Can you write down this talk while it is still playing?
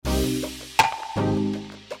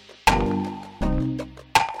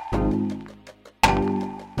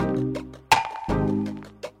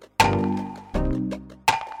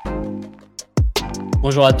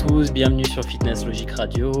Bonjour à tous, bienvenue sur Fitness Logic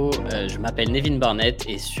Radio. Je m'appelle Nevin Barnett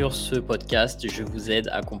et sur ce podcast, je vous aide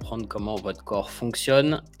à comprendre comment votre corps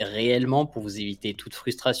fonctionne réellement pour vous éviter toute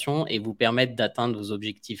frustration et vous permettre d'atteindre vos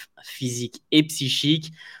objectifs physiques et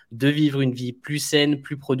psychiques, de vivre une vie plus saine,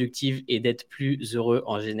 plus productive et d'être plus heureux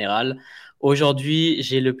en général. Aujourd'hui,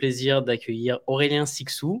 j'ai le plaisir d'accueillir Aurélien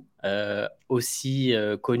Sixou, aussi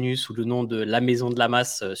connu sous le nom de La Maison de la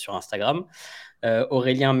Masse sur Instagram.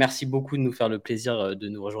 Aurélien, merci beaucoup de nous faire le plaisir de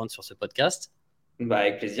nous rejoindre sur ce podcast.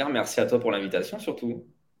 Avec plaisir, merci à toi pour l'invitation surtout.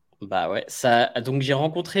 Bah ouais, donc j'ai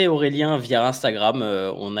rencontré Aurélien via Instagram.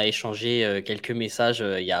 On a échangé quelques messages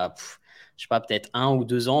il y a, je sais pas, peut-être 1 ou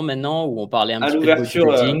 2 ans maintenant, où on parlait un À petit peu de l'ouverture,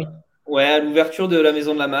 bodybuilding. à l'ouverture de la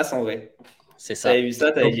Maison de la Masse en vrai. C'est T'avais ça. vu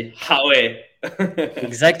ça, t'avais Donc, dit ah ouais.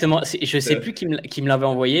 exactement. Je sais Top. plus qui me l'avait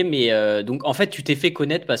envoyé, mais donc en fait, tu t'es fait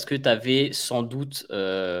connaître parce que tu avais sans doute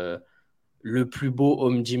le plus beau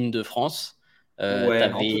home gym de France. Ouais, en toute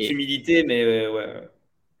T'avais humilité, mais ouais.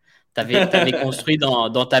 T'avais construit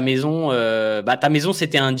dans ta maison, ta maison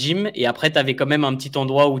c'était un gym et après t'avais quand même un petit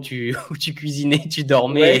endroit où tu, où tu cuisinais, tu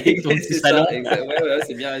dormais Ouais, et ton petit c'est salon. ça, ouais,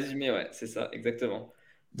 c'est bien résumé, ouais, c'est ça, exactement.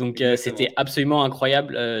 Donc c'était Exactement. absolument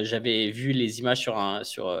incroyable. J'avais vu les images sur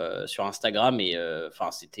Instagram et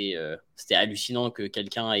c'était hallucinant que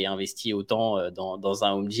quelqu'un ait investi autant dans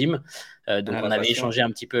un home gym. Donc Ah, on la avait passion. échangé un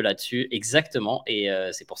petit peu là-dessus, exactement. Et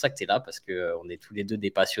c'est pour ça que tu es là parce que on est tous les deux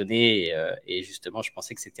des passionnés et justement je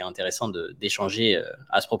pensais que c'était intéressant d'échanger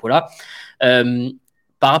à ce propos-là. Euh,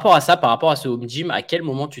 Par rapport à ça, par rapport à ce home gym, à quel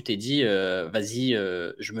moment tu t'es dit, vas-y,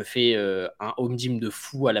 je me fais un home gym de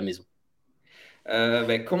fou à la maison?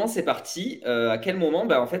 Comment c'est parti? À quel moment?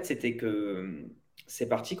 En fait, c'était que c'est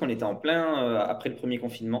parti quand on était en plein après le premier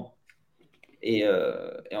confinement. Et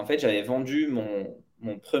en fait, j'avais vendu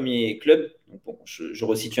mon premier club. Donc, bon, je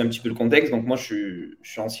resitue un petit peu le contexte. Donc, moi, je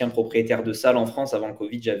suis ancien propriétaire de salle en France. Avant le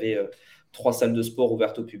Covid, j'avais 3 salles de sport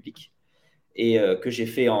ouvertes au public. Et que j'ai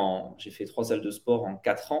fait 3 salles de sport en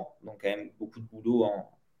 4 ans. Donc, quand même beaucoup de boulot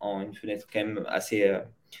en une fenêtre quand même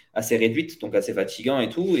assez réduite, donc assez fatigant et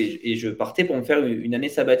tout. Et je partais pour me faire une année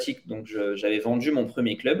sabbatique. Donc, j'avais vendu mon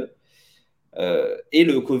premier club. Et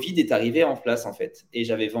le Covid est arrivé en place en fait. Et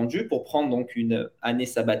j'avais vendu pour prendre donc une année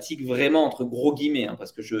sabbatique vraiment entre gros guillemets, hein,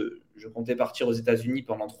 parce que je comptais partir aux États-Unis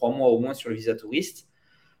pendant 3 mois au moins sur le visa touriste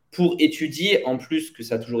pour étudier, en plus que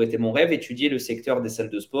ça a toujours été mon rêve, étudier le secteur des salles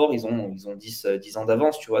de sport. Ils ont 10 ans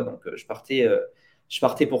d'avance, tu vois. Donc je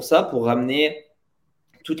partais pour ça, pour ramener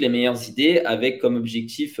toutes les meilleures idées avec comme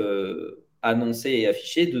objectif annoncé et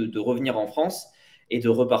affiché de revenir en France et de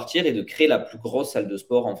repartir et de créer la plus grosse salle de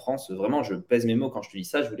sport en France. Vraiment, je pèse mes mots quand je te dis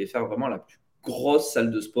ça, je voulais faire vraiment la plus grosse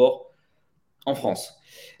salle de sport en France.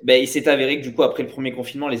 Il s'est avéré que du coup, après le premier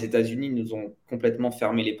confinement, les États-Unis nous ont complètement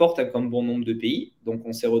fermé les portes, hein, comme bon nombre de pays. Donc,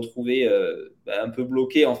 on s'est retrouvé un peu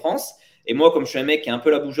bloqué en France. Et moi, comme je suis un mec qui est un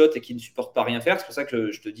peu la bougeotte et qui ne supporte pas rien faire, c'est pour ça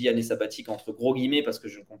que je te dis année sabbatique entre gros guillemets, parce que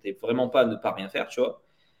je ne comptais vraiment pas ne pas rien faire, tu vois.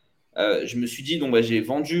 Je me suis dit, donc, j'ai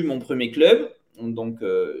vendu mon premier club. Donc,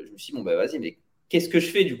 je me suis dit, vas-y, mais qu'est-ce que je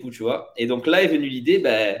fais du coup, tu vois? Et donc là est venue l'idée,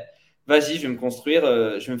 vas-y, je vais me construire,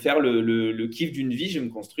 je vais me faire le kiff d'une vie, je vais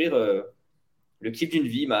me construire le kiff d'une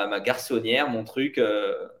vie, ma garçonnière, mon truc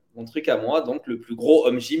à moi, donc le plus gros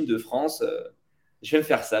home gym de France. Je vais me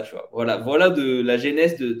faire ça, tu vois. Voilà de la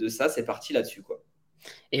genèse de ça, c'est parti là-dessus, quoi.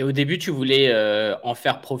 Et au début, tu voulais en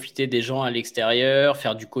faire profiter des gens à l'extérieur,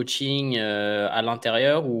 faire du coaching à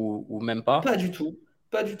l'intérieur ou même pas? Pas du tout,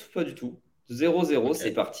 pas du tout, pas du tout. 0-0, Ok.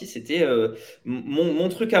 c'est parti. C'était mon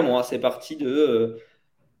truc à moi. C'est parti de.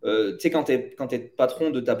 Tu sais, quand t'es patron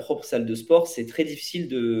de ta propre salle de sport, c'est très difficile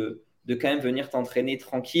de quand même venir t'entraîner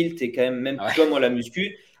tranquille. T'es quand même, Ouais. tu vois, moi, la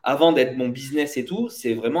muscu, avant d'être mon business et tout,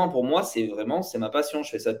 c'est vraiment, pour moi, c'est ma passion. Je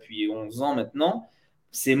fais ça depuis 11 ans maintenant.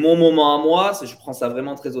 C'est mon moment à moi. Je prends ça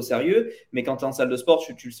vraiment très au sérieux. Mais quand tu es en salle de sport,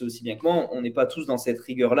 tu le sais aussi bien que moi, on n'est pas tous dans cette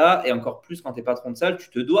rigueur-là. Et encore plus quand tu es patron de salle, tu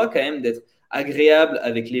te dois quand même d'être agréable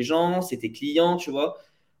avec les gens, c'est tes clients, tu vois.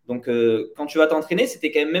 Donc, quand tu vas t'entraîner,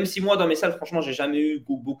 c'était quand même si moi, dans mes salles, franchement, j'ai jamais eu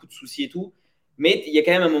beaucoup de soucis et tout. Mais il y a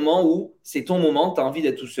quand même un moment où c'est ton moment, tu as envie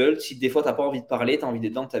d'être tout seul. Si des fois, tu n'as pas envie de parler, tu as envie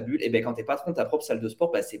d'être dans ta bulle, et bien quand tu es patron de ta propre salle de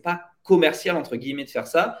sport, c'est pas commercial, entre guillemets, de faire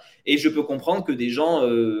ça. Et je peux comprendre que des gens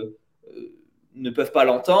ne peuvent pas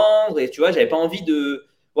l'entendre. Et tu vois, j'avais pas envie de.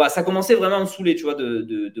 Voilà, ça commençait vraiment à me saouler, tu vois,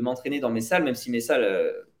 de m'entraîner dans mes salles, même si mes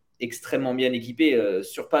salles extrêmement bien équipées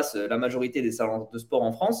surpassent la majorité des salles de sport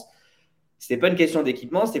en France. C'était pas une question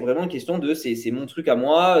d'équipement, c'était vraiment une question de c'est mon truc à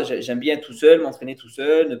moi. J'aime bien être tout seul, m'entraîner tout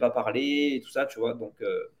seul, ne pas parler, et tout ça, tu vois.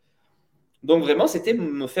 Donc vraiment, c'était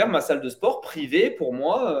me faire ma salle de sport privée pour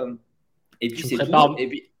moi. Et puis Tu me c'est tout. Et prépares,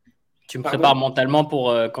 puis, Tu me prépares Pardon? mentalement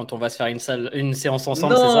pour quand on va se faire une séance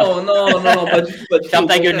ensemble, c'est ça? Non, non, non, non, pas du tout, pas du tout. Ferme Au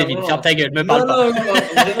ta gueule, contraire, Nevin, non, ferme non. ta gueule, me parle Non, pas. non, non, non,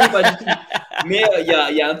 vraiment pas du tout. Mais il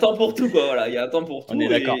y a un temps pour tout, quoi. Voilà, il y a un temps pour On est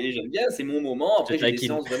tout d'accord. et j'aime bien, c'est mon moment. Je te Après, j'ai des taquine.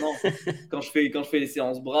 séances vraiment, quand je fais les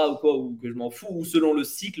séances bras ou quoi, ou que je m'en fous, ou selon le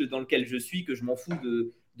cycle dans lequel je suis, que je m'en fous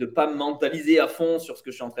de ne pas me mentaliser à fond sur ce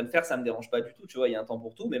que je suis en train de faire, ça me dérange pas du tout. Tu vois, il y a un temps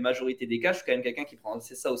pour tout, mais majorité des cas, je suis quand même quelqu'un qui prend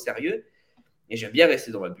ça au sérieux. Et j'aime bien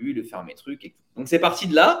rester dans ma bulle, faire mes trucs. Et tout. Donc c'est parti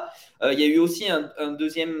de là. Il y a eu aussi une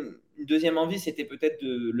deuxième envie, c'était peut-être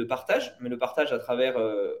le partage, mais le partage à travers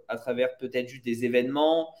peut-être juste des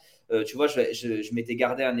événements. Tu vois, je m'étais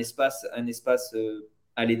gardé un espace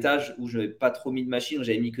à l'étage où je n'avais pas trop mis de machines, où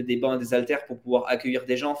j'avais mis que des bancs et des haltères pour pouvoir accueillir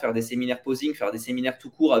des gens, faire des séminaires posing, faire des séminaires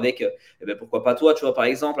tout court avec, pourquoi pas toi, tu vois, par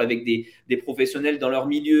exemple, avec des professionnels dans leur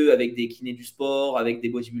milieu, avec des kinés du sport, avec des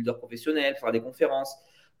bodybuilders professionnels, faire des conférences,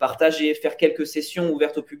 partager, faire quelques sessions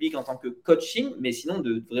ouvertes au public en tant que coaching, mais sinon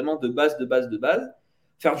vraiment de base, de base, de base.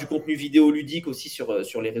 Faire du contenu vidéo ludique aussi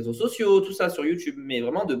sur les réseaux sociaux, tout ça sur YouTube, mais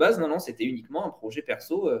vraiment de base, non, non, c'était uniquement un projet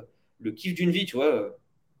perso, le kiff d'une vie, tu vois.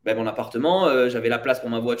 Mon appartement, j'avais la place pour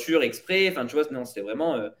ma voiture exprès, enfin, tu vois, non, c'était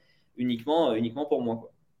vraiment uniquement pour moi,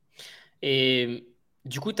 quoi. Et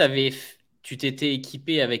du coup, tu t'étais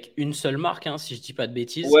équipé avec une seule marque, hein, si je dis pas de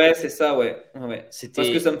bêtises. Ouais, c'est ça, ouais. Ouais. Parce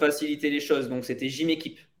que ça C'était me facilitait les choses, donc c'était Gym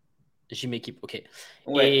Équipe. Gym ok.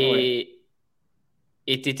 Ouais, ouais. Et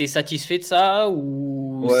et t'étais satisfait de ça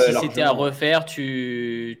ou Ouais, si c'était à largement. refaire,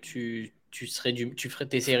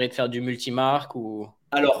 t'essaierais de faire du multimarque ou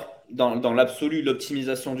Alors, dans l'absolu,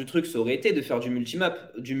 l'optimisation du truc, ça aurait été de faire du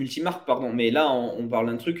multimarque, pardon. Mais là, on parle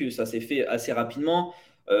d'un truc, ça s'est fait assez rapidement.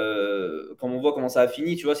 Quand on voit comment ça a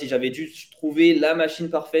fini, tu vois, si j'avais dû trouver la machine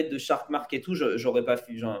parfaite de Shark Mark et tout, j'aurais pas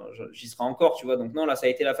fait, j'y serais encore, tu vois. Donc non, là, ça a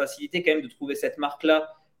été la facilité quand même de trouver cette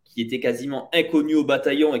marque-là qui était quasiment inconnue au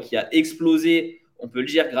bataillon et qui a explosé. On peut le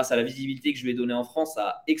dire, grâce à la visibilité que je lui ai donnée en France, ça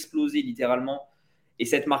a explosé littéralement. Et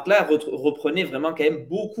cette marque-là reprenait vraiment quand même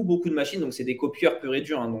beaucoup, beaucoup de machines. Donc, c'est des copieurs purs et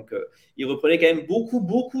durs. Hein. Donc, ils reprenaient quand même beaucoup,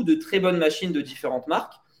 beaucoup de très bonnes machines de différentes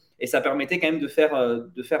marques. Et ça permettait quand même de faire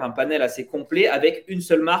un panel assez complet avec une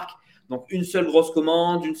seule marque. Donc, une seule grosse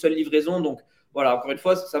commande, une seule livraison. Donc, voilà, encore une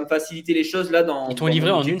fois, ça me facilitait les choses là ils dans, t'ont dans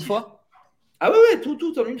livré mon en une objectif. fois? Ah ouais, ouais,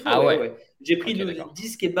 tout en une fois, Ah ouais, ouais, ouais. ouais. J'ai pris Ok, le d'accord.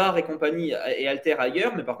 disque et barre et compagnie et Alter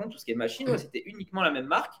ailleurs, mais par contre, tout ce qui est machine, ouais, c'était uniquement la même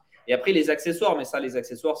marque. Et après, les accessoires, mais ça, les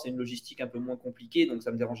accessoires, c'est une logistique un peu moins compliquée, donc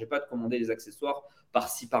ça ne me dérangeait pas de commander les accessoires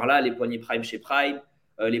par-ci, par-là, les poignées Prime chez Prime,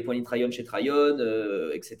 les poignées Tryon chez Tryon,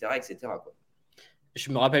 etc., etc., quoi. Je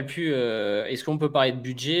me rappelle plus. Est-ce qu'on peut parler de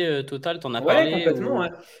budget total? T'en as Ouais, parlé complètement. Ouais.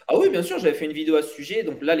 ou Ah oui, bien sûr, j'avais fait une vidéo à ce sujet.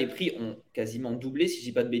 Donc là, les prix ont quasiment doublé, si je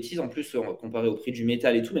dis pas de bêtises. En plus, comparé au prix du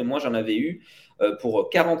métal et tout. Mais moi, j'en avais eu pour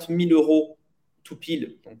 40 000 euros tout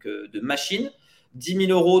pile donc, de machine. 10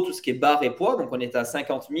 000 euros tout ce qui est barre et poids. Donc on était à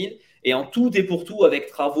 50 000. Et en tout et pour tout, avec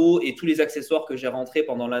travaux et tous les accessoires que j'ai rentrés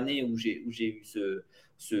pendant l'année où j'ai eu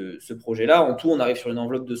ce projet-là, en tout, on arrive sur une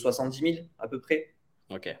enveloppe de 70 000 à peu près.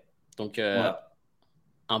 Ok. Donc Voilà.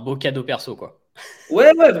 un beau cadeau perso quoi.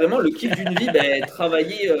 Ouais, ouais, vraiment, le kiff d'une vie,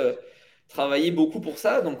 travailler beaucoup pour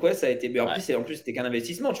ça. Donc, ouais, ça a été. Mais Ouais, en plus, c'était qu'un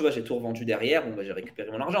investissement. Tu vois, j'ai tout revendu derrière. Bon, j'ai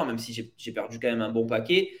récupéré mon argent, même si j'ai perdu quand même un bon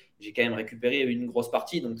paquet. J'ai quand même récupéré une grosse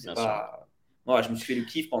partie. Donc, c'est bien sûr. pas. Voilà, je me suis fait le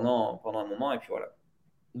kiff pendant un moment. Et puis voilà.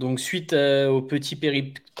 Donc, suite au petit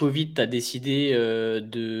périple Covid, tu as décidé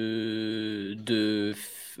de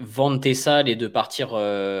vendre tes salles et de partir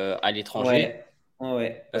à l'étranger. Ouais, ouais,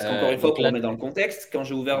 ouais. Parce qu'encore une fois, Donc pour là, remettre dans le contexte, quand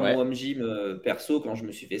j'ai ouvert mon ouais, home gym perso, quand je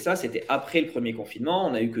me suis fait ça, c'était après le premier confinement.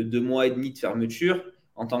 On a eu que 2 mois et demi de fermeture.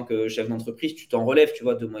 En tant que chef d'entreprise, tu t'en relèves, tu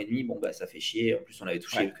vois, 2 mois et demi, bon, bah, ça fait chier. En plus, on avait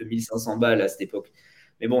touché ouais. que 1500 balles à cette époque.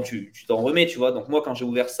 Mais bon, tu t'en remets, tu vois. Donc, moi, quand j'ai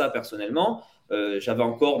ouvert ça personnellement, j'avais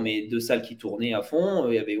encore mes 2 salles qui tournaient à fond.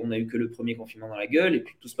 On a eu que le premier confinement dans la gueule et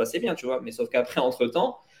puis tout se passait bien, tu vois. Mais sauf qu'après,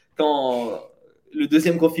 entre-temps, quand le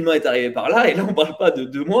deuxième confinement est arrivé par là, et là, on ne parle pas de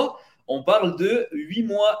 2 mois, on parle de 8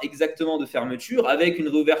 mois exactement de fermeture, avec une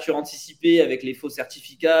réouverture anticipée, avec les faux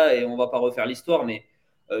certificats, et on ne va pas refaire l'histoire, mais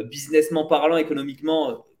businessment parlant,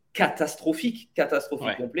 économiquement, catastrophique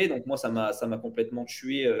Ouais. complet. Donc moi, ça m'a complètement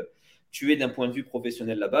tué d'un point de vue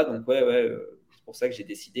professionnel là-bas. Donc ouais, ouais, c'est pour ça que j'ai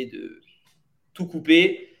décidé de tout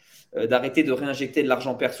couper, d'arrêter de réinjecter de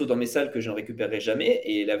l'argent perso dans mes salles que je ne récupérerai jamais.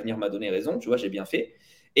 Et l'avenir m'a donné raison, tu vois, j'ai bien fait.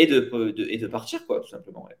 Et de partir, quoi, tout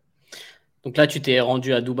simplement. Ouais. Donc là, tu t'es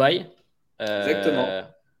rendu à Dubaï. Euh, Exactement.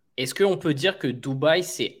 Est-ce qu'on peut dire que Dubaï,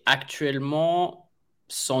 c'est actuellement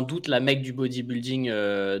sans doute la mecque du bodybuilding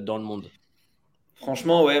dans le monde?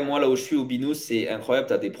 Franchement, ouais, moi là où je suis au Binous, c'est incroyable.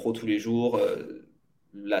 Tu as des pros tous les jours.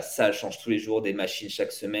 La salle change tous les jours, des machines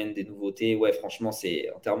chaque semaine, des nouveautés. Ouais, franchement,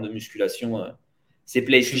 en termes de musculation, C'est Je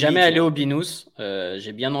place suis to be, jamais tu allé vois. au Binous.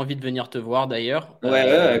 J'ai bien envie de venir te voir d'ailleurs. Ouais, ouais,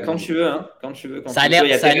 ouais, quand tu veux, hein. Quand tu veux, quand Ça tu a veux. Tu vois, l'air, il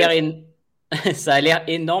y a ça a des... l'air, ça a l'air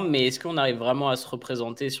énorme, mais est-ce qu'on arrive vraiment à se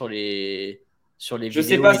représenter sur les Je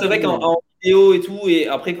sais vidéos pas, et c'est vrai tout qu'en vidéo et tout, et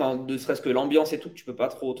après, quand ne serait-ce que l'ambiance et tout, tu peux pas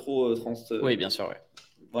trop Oui, bien sûr, ouais.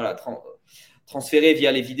 voilà, transférer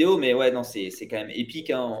via les vidéos, mais ouais, non, c'est quand même épique,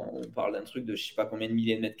 hein. On parle d'un truc de je sais pas combien de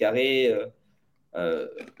milliers de mètres carrés. Euh,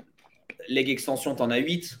 Leg extension, tu en as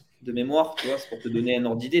 8 de mémoire, tu vois, c'est pour te donner un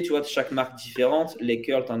ordre d'idée, tu vois, de chaque marque différente. Leg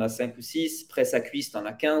curl, tu en as 5 ou 6. Presse à cuisse, tu en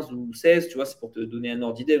as 15 ou 16, tu vois, c'est pour te donner un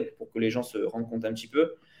ordre d'idée, pour que les gens se rendent compte un petit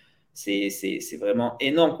peu. C'est vraiment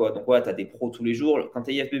énorme, quoi. Donc, ouais, tu as des pros tous les jours. Quand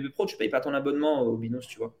tu es IFBB Pro, tu payes pas ton abonnement au Binous,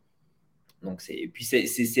 tu vois. Donc, puis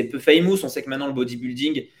c'est peu famous. On sait que maintenant, le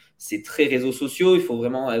bodybuilding, c'est très réseaux sociaux. Il faut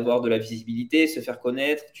vraiment avoir de la visibilité, se faire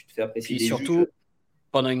connaître. Tu te fais apprécier Puis des juges. surtout,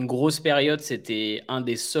 pendant une grosse période, c'était un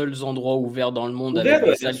des seuls endroits ouverts dans le monde avec Ouvert, des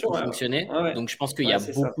ouais, bien salles sûr. qui Ouais, fonctionnaient. ouais, ouais. Donc, je pense qu'il y Ouais, a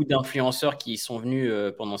c'est ça. beaucoup d'influenceurs qui sont venus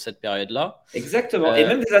pendant cette période-là. Exactement. Et Euh,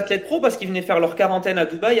 même des athlètes pro parce qu'ils venaient faire leur quarantaine à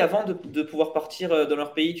Dubaï avant de pouvoir partir dans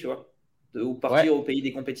leur pays, tu vois, ou ouais, partir au pays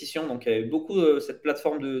des compétitions. Donc, il y a eu beaucoup cette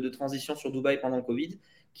plateforme de transition sur Dubaï pendant le Covid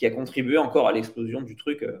qui a contribué encore à l'explosion du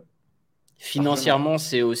truc largement. financièrement,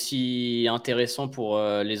 c'est aussi intéressant pour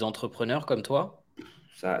les entrepreneurs comme toi.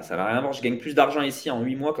 Ça n'a rien à voir. Je gagne plus d'argent ici en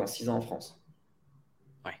 8 mois qu'en 6 ans en France.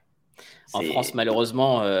 Ouais. En France, C'est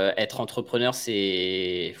malheureusement, être entrepreneur,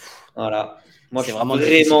 Voilà. Moi, je c'est suis vraiment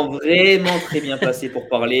difficile. vraiment très bien placé pour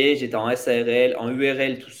parler. J'étais en SARL, en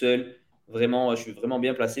URL tout seul. Vraiment, je suis vraiment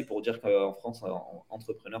bien placé pour dire qu'en France,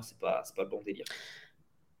 entrepreneur, c'est pas le bon délire.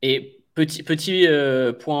 Et petit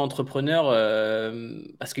point entrepreneur,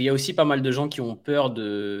 parce qu'il y a aussi pas mal de gens qui ont peur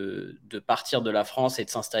de partir de la France et de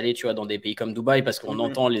s'installer, tu vois, dans des pays comme Dubaï, parce qu'on Mhm.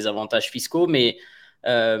 entend les avantages fiscaux, mais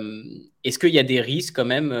est-ce qu'il y a des risques quand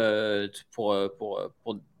même pour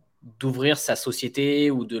d'ouvrir sa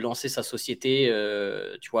société ou de lancer sa société,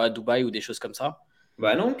 tu vois, à Dubaï ou des choses comme ça?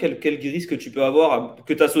 Bah non, quel risque tu peux avoir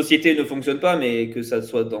que ta société ne fonctionne pas, mais que ça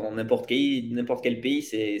soit dans n'importe quel pays,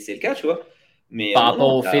 c'est le cas, tu vois. Mais Par non, rapport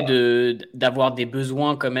non, au fait d'avoir des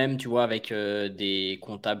besoins quand même, tu vois, avec des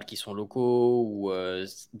comptables qui sont locaux ou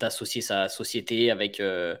d'associer sa société avec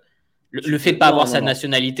le fait de ne pas non, avoir non, sa non.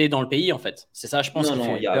 nationalité dans le pays, en fait. C'est ça, je pense, Non, qui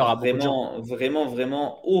non, il fait y a peur à beaucoup de gens.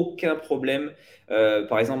 vraiment aucun problème.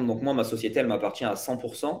 Par exemple, donc moi, ma société, elle m'appartient à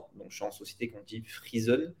 100%. Donc, je suis en société qu'on dit Free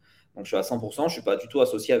Zone. Donc, je suis à 100%. Je ne suis pas du tout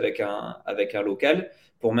associé avec un local.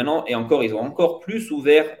 Pour maintenant, et encore, ils ont encore plus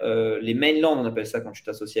ouvert les mainlands, on appelle ça quand tu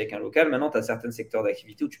t'associes avec un local. Maintenant, tu as certains secteurs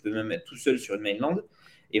d'activité où tu peux même être tout seul sur une mainland.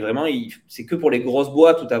 Et vraiment, c'est que pour les grosses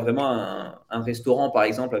boîtes où tu as vraiment un restaurant, par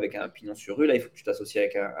exemple, avec un pignon sur rue. Là, il faut que tu t'associes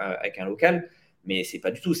avec un local. Mais c'est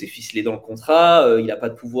pas du tout, c'est ficelé dans le contrat, il n'a pas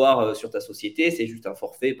de pouvoir sur ta société, c'est juste un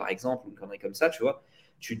forfait par exemple, ou une connerie comme ça, tu vois.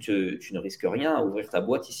 Tu ne risques rien à ouvrir ta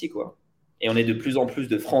boîte ici, quoi. Et on est de plus en plus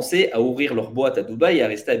de Français à ouvrir leur boîte à Dubaï et à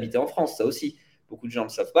rester habiter en France, ça aussi. Beaucoup de gens ne le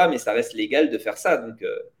savent pas, mais ça reste légal de faire ça. Donc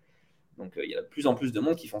il y a de plus en plus de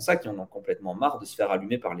monde qui font ça, qui en ont complètement marre de se faire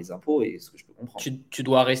allumer par les impôts, et ce que je peux comprendre. Tu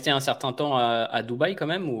dois rester un certain temps à Dubaï quand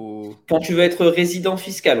même ou... Quand tu veux être résident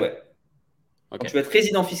fiscal, ouais. Quand Ok, tu veux être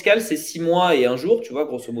résident fiscal, c'est 6 mois et un jour, tu vois,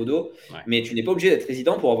 grosso modo. ouais. Mais tu n'es pas obligé d'être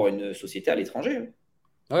résident pour avoir une société à l'étranger, hein.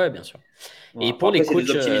 Ouais, bien sûr. Et Voilà. pour Après, les c'est des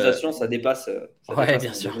coachs, optimisations, ça ouais, dépasse bien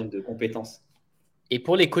mon sûr. domaine de compétences. Et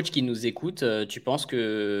pour les coachs qui nous écoutent, tu penses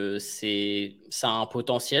que ça a un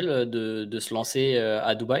potentiel de se lancer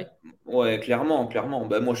à Dubaï? Ouais, clairement, clairement.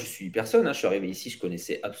 Bah, moi, je suis personne, hein. Je suis arrivé ici, je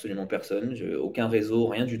connaissais absolument personne. Aucun réseau,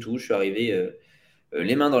 rien du tout. Je suis arrivé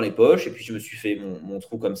les mains dans les poches et puis je me suis fait mon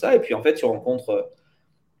trou comme ça. Et puis, en fait, tu rencontres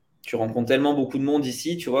tellement beaucoup de monde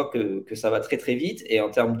ici, tu vois, que ça va très, très vite. Et en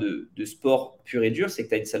termes de sport pur et dur, c'est que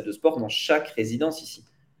tu as une salle de sport dans chaque résidence ici.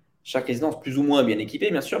 Chaque résidence plus ou moins bien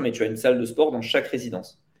équipée, bien sûr, mais tu as une salle de sport dans chaque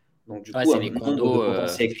résidence. Donc, du Ouais, coup, c'est un les nombre de condos.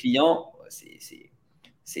 potentiels clients,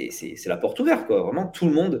 c'est la porte ouverte, quoi. Vraiment, tout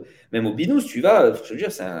le monde, même au Binous, tu vas, je veux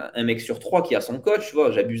dire, c'est un mec sur trois qui a son coach, tu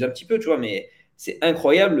vois, j'abuse un petit peu, tu vois, mais c'est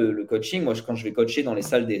incroyable le coaching. Moi, quand je vais coacher dans les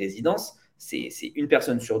salles des résidences, c'est une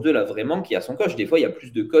personne sur deux, là, vraiment, qui a son coach. Des fois, il y a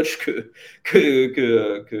plus de coachs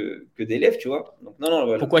que d'élèves, tu vois. Donc, non, non,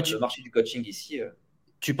 voilà, Pourquoi le marché du coaching ici.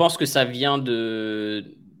 tu penses que ça vient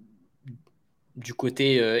du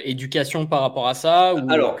côté éducation par rapport à ça, ou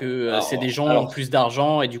que c'est des gens ont Alors, plus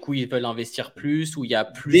d'argent et du coup ils veulent investir plus, ou il y a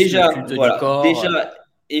plus le déjà, culte du voilà, corps? déjà,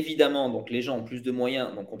 évidemment, donc les gens ont plus de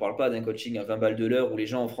moyens. Donc, on ne parle pas d'un coaching à 20 balles de l'heure où les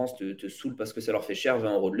gens en France te saoulent parce que ça leur fait cher,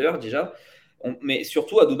 20 euros de l'heure, déjà. Mais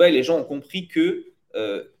surtout, à Dubaï, les gens ont compris que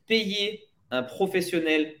payer un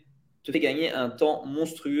professionnel te fait gagner un temps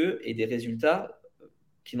monstrueux et des résultats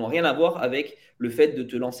qui n'ont rien à voir avec le fait de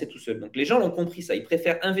te lancer tout seul. Donc, les gens l'ont compris ça. Ils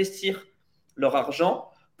préfèrent investir leur argent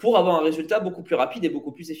pour avoir un résultat beaucoup plus rapide et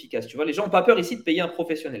beaucoup plus efficace. Tu vois, les gens n'ont pas peur ici de payer un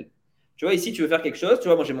professionnel. Tu vois, ici, tu veux faire quelque chose. Tu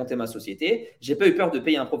vois, moi, j'ai monté ma société. J'ai pas eu peur de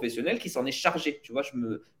payer un professionnel qui s'en est chargé. Tu vois,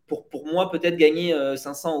 pour moi, peut-être gagner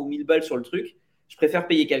 500 ou 1000 balles sur le truc, je préfère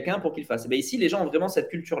payer quelqu'un pour qu'il fasse. Et bien, ici, les gens ont vraiment cette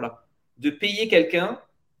culture-là de payer quelqu'un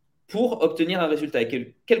pour obtenir un résultat,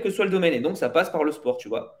 quel que soit le domaine. Et donc, ça passe par le sport, tu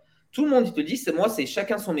vois. Tout le monde, il te dit, c'est moi, c'est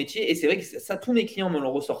chacun son métier. Et c'est vrai que ça, tous mes clients me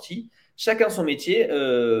l'ont ressorti. Chacun son métier.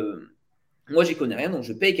 Moi, j'y connais rien, donc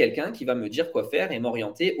je paye quelqu'un qui va me dire quoi faire et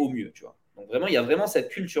m'orienter au mieux, tu vois. Donc, vraiment, il y a vraiment cette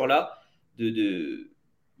culture-là de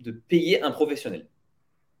payer un professionnel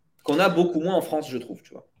qu'on a beaucoup moins en France, je trouve,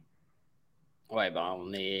 tu vois. Ouais, ben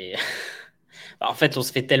on est. En fait, on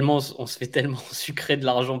se fait tellement sucrer de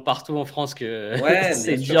l'argent partout en France que Ouais,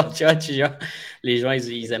 c'est bien sûr. dur, tu vois. Les gens, ils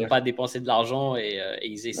C'est aiment clair. pas dépenser de l'argent et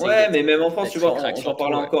ils essayent Ouais, mais même en France, d'être tu vois, ric-rac j'en sur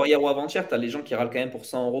parlais tout. Ouais. encore hier ou avant-hier, tu as les gens qui râlent quand même pour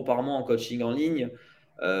 100 euros par mois en coaching en ligne,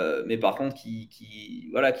 mais par contre,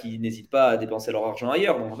 voilà, qui n'hésitent pas à dépenser leur argent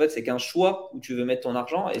ailleurs. Donc, en fait, c'est qu'un choix où tu veux mettre ton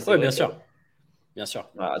argent. Et c'est Ouais, vrai bien que, sûr, bien sûr.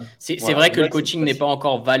 voilà, C'est voilà, vrai que le Dubaï, c'est coaching n'est pas facile.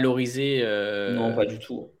 encore valorisé Non, pas du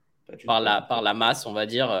tout. Pas du tout, par pas du par tout. la masse, on va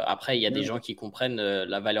dire. Après, il y a des Mm. gens qui comprennent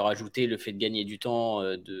la valeur ajoutée, le fait de gagner du temps,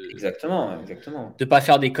 Exactement, exactement. de pas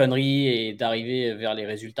faire des conneries et d'arriver vers les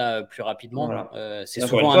résultats plus rapidement. Voilà. C'est Et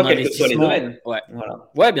encore une souvent un fois, quels que soient les investissement. domaines. Ouais,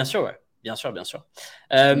 Voilà. ouais, bien sûr, ouais. Bien sûr, bien sûr.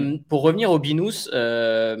 Mm. Pour revenir au binous,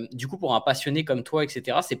 du coup, pour un passionné comme toi,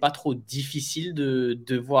 etc., c'est pas trop difficile de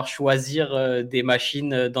devoir choisir des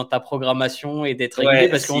machines dans ta programmation et d'être régulier Ouais,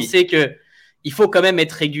 parce qu'on si. sait que il faut quand même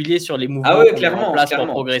être régulier sur les Ah mouvements oui, qu'on met en clairement, place pour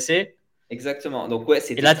clairement. progresser. Exactement. Donc, ouais, Et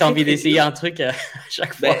c'était là, tu as très, envie très d'essayer dur. un truc à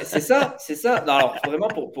chaque fois. Ben, c'est ça, c'est ça. Non, alors, vraiment,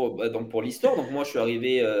 donc pour l'histoire, donc moi, je suis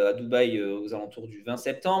arrivé à Dubaï aux alentours du 20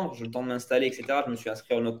 septembre. J'ai le temps de m'installer, etc. Je me suis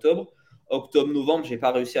inscrit en octobre. Octobre-novembre, j'ai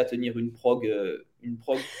pas réussi à tenir une prog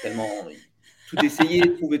tellement tout essayer,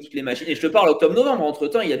 trouver toutes les machines. Et je te parle octobre-novembre.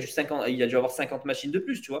 Entre-temps, il y a dû avoir 50 machines de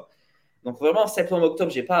plus, tu vois. Donc, vraiment,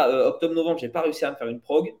 septembre-octobre, octobre-novembre, j'ai pas réussi à me faire une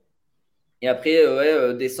prog. Et après,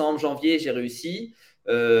 décembre, janvier, j'ai réussi.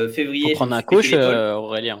 Faut Février, je me prendre un suis pété coach, l'épaule.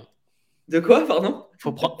 Aurélien. De quoi, pardon?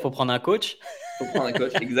 Faut prendre un coach. Faut prendre un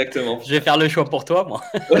coach, exactement, Je vais putain. faire le choix pour toi, moi.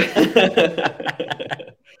 Ouais.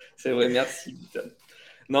 C'est vrai, merci, putain.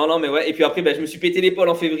 Non, non, mais ouais. Et puis après, bah, je me suis pété l'épaule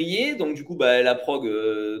en février. Donc, du coup, bah, la prog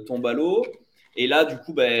tombe à l'eau. Et là, du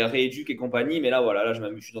coup, bah, rééduque et compagnie. Mais là, voilà, là,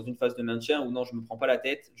 je suis dans une phase de maintien où non, je me prends pas la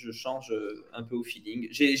tête. Je change un peu au feeling.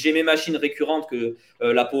 J'ai mes machines récurrentes que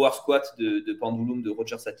la Power Squat de Pendulum de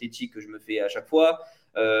Rogers Athletic que je me fais à chaque fois.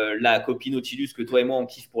 La copie Nautilus que toi et moi, on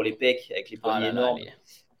kiffe pour les pecs avec les Ah poignées là là, énormes.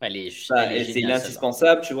 elle est Et c'est géniale, celle-là.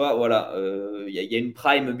 l'indispensable, tu vois. Voilà, y a une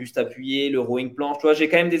prime buste appuyé, le rowing planche. Tu vois, j'ai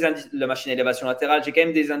quand même la machine à élévation latérale, j'ai quand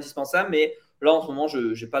même des indispensables, mais là en ce moment,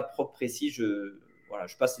 je n'ai pas de propre précis. Voilà,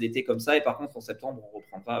 je passe l'été comme ça, et par contre en septembre, on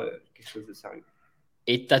reprendra quelque chose de sérieux.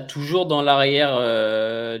 Et tu as toujours dans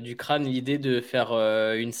l'arrière du crâne l'idée de faire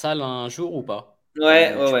une salle un jour ou pas? Ouais,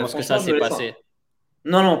 Ou ouais, tu ouais. penses que ça Franchement, je s'est me laisse. passé?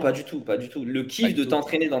 Non, non, pas du tout, pas du tout. Le Pas kiff du de tout.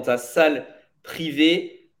 t'entraîner dans ta salle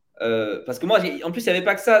privée, parce que moi, en plus, il n'y avait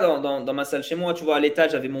pas que ça dans ma salle chez moi. Tu vois, à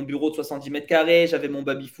l'étage, j'avais mon bureau de 70 mètres carrés, j'avais mon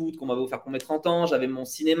baby-foot qu'on m'avait offert pour mes 30 ans, j'avais mon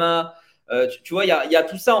cinéma. Tu vois, il y a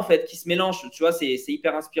tout ça, en fait, qui se mélange. Tu vois, c'est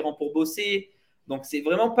hyper inspirant pour bosser. Donc, c'est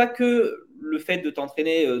vraiment pas que le fait de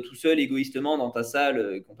t'entraîner tout seul, égoïstement, dans ta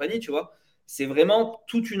salle et compagnie, tu vois. C'est vraiment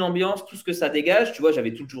toute une ambiance, tout ce que ça dégage. Tu vois,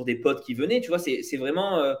 j'avais toujours des potes qui venaient. Tu vois, c'est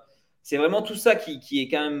vraiment tout ça qui est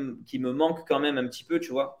quand même, qui me manque quand même un petit peu,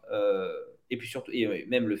 tu vois. Et puis surtout, et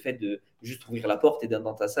même le fait de juste ouvrir la porte et d'être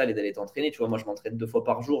dans ta salle et d'aller t'entraîner. Tu vois, moi, je m'entraîne 2 fois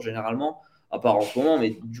par jour généralement, à part en ce moment.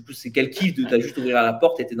 Mais du coup, c'est quel kiff de t'as juste ouvrir la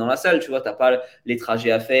porte et t'es dans la salle. Tu vois, t'as pas les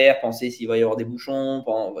trajets à faire, penser s'il va y avoir des bouchons.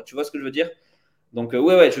 Tu vois ce que je veux dire? Donc,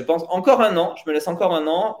 ouais, je pense encore un an. Je me laisse encore un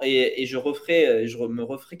an et me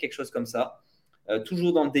referai quelque chose comme ça.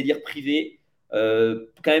 Toujours dans le délire privé.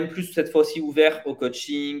 Quand même plus cette fois-ci ouvert au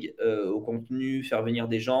coaching, au contenu, faire venir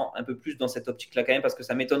des gens, un peu plus dans cette optique-là quand même, parce que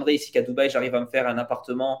ça m'étonnerait ici qu'à Dubaï, j'arrive à me faire un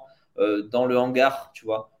appartement dans le hangar, tu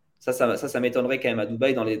vois. Ça m'étonnerait quand même à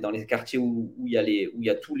Dubaï, dans les quartiers où il y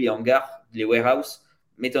a tous les hangars, les warehouses,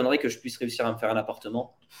 m'étonnerait que je puisse réussir à me faire un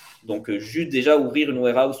appartement. Donc, juste déjà ouvrir une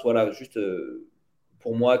warehouse, voilà, juste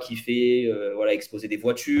pour moi, kiffer, voilà, exposer des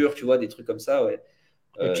voitures, tu vois, des trucs comme ça, ouais.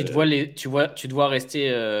 Et puis tu dois rester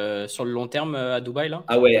sur le long terme à Dubaï là?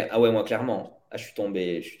 Ah ouais, moi clairement, je suis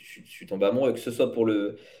tombé amoureux, que ce soit pour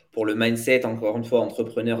le mindset, encore une fois,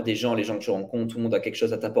 entrepreneur des gens, les gens que tu rencontres, tout le monde a quelque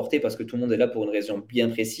chose à t'apporter parce que tout le monde est là pour une raison bien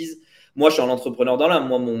précise. Moi, je suis un entrepreneur dans l'âme.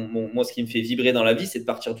 Moi, ce qui me fait vibrer dans la vie, c'est de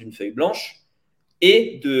partir d'une feuille blanche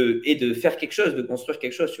et de faire quelque chose, de construire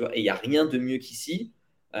quelque chose, tu vois. Et il n'y a rien de mieux qu'ici.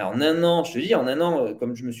 Alors, en un an, je te dis, en un an,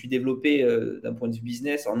 comme je me suis développé d'un point de vue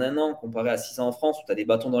business, en un an, comparé à 6 ans en France, où tu as des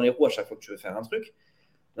bâtons dans les roues à chaque fois que tu veux faire un truc.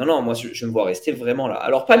 Non, non, moi, je me vois rester vraiment là.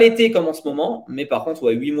 Alors, pas l'été comme en ce moment, mais par contre,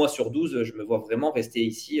 ouais, 8 mois sur 12, je me vois vraiment rester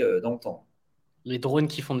ici dans le temps. Les drones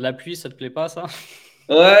qui font de la pluie, ça te plaît pas, ça?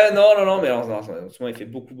 Ouais, non, non, non, mais alors, non, en ce moment, il fait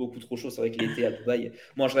beaucoup, beaucoup trop chaud. C'est vrai que l'été à Dubaï.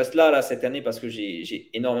 Moi, je reste là, cette année, parce que j'ai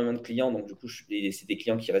énormément de clients. Donc, du coup, c'est des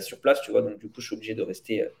clients qui restent sur place, tu vois. Donc, du coup, je suis obligé de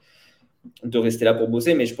rester là pour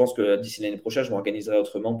bosser. Mais je pense que d'ici l'année prochaine, je m'organiserai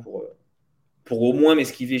autrement pour au moins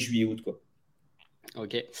m'esquiver juillet, août, quoi.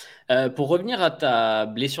 Ok. Pour revenir à ta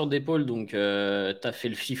blessure d'épaule, donc tu as fait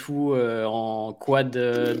le fifou en quad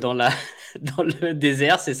dans le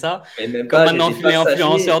désert, c'est ça? Et même Comme pas, un j'étais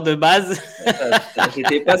influenceur passager. de base. Putain,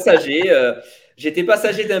 j'étais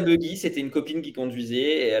passager d'un buggy. C'était une copine qui conduisait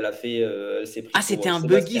et elle s'est pris Ah, pour c'était un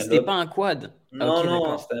buggy, Sébastien c'était Loeb. pas un quad. Ah, Non, ok, non,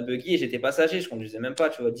 d'accord. c'était un buggy et j'étais passager. Je conduisais même pas,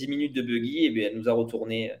 tu vois. 10 minutes de buggy et bien elle nous a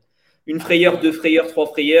retourné une Ah frayeur, deux oui. frayeurs, trois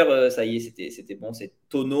frayeurs. Ça y est, c'était bon. C'est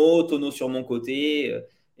tonneau sur mon côté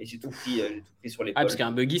et j'ai tout pris sur Ah, parce l'épaule.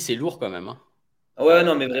 qu'un buggy, c'est lourd quand même, hein. Ah ouais,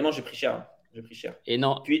 non, mais vraiment, j'ai pris cher, hein. J'ai pris cher. Et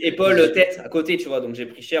non. Puis épaule, tête à côté, tu vois. Donc j'ai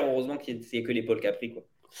pris cher. Heureusement qu'il n'y ait que l'épaule qui a pris, quoi.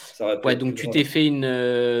 Ça aurait pu Ouais, être donc plus tu grave. t'es fait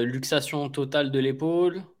une luxation totale de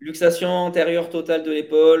l'épaule. Luxation antérieure totale de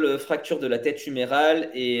l'épaule, fracture de la tête humérale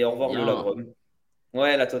et au revoir le Bien. labrum.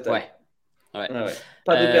 Ouais, la Ouais, totale. ouais. Ouais, ouais.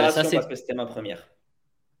 Pas Ça, d'opération parce c'est, que c'était ma première.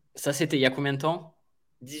 ça, c'était il y a combien de temps?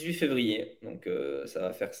 18 février, donc ça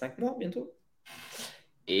va faire 5 mois bientôt.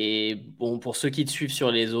 Et bon, pour ceux qui te suivent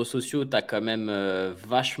sur les réseaux sociaux, tu as quand même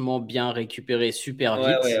vachement bien récupéré super Ouais,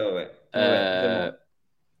 ouais, vite. ouais, ouais. Ouais, ouais, Euh, vraiment.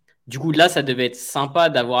 du coup, là, ça devait être sympa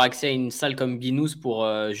d'avoir accès à une salle comme Binous pour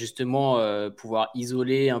justement pouvoir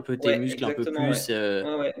isoler un peu tes Ouais, muscles un peu exactement, ouais. plus.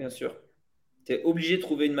 Ouais, ouais, bien sûr. Tu es obligé de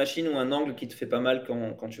trouver une machine ou un angle qui te fait pas mal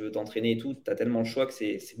quand tu veux t'entraîner et tout. Tu as tellement de choix que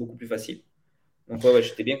c'est beaucoup plus facile. Donc, ouais, ouais,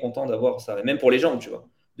 j'étais bien content d'avoir ça. Et même pour les jambes, tu vois.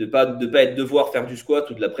 De pas devoir faire du squat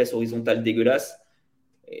ou de la presse horizontale dégueulasse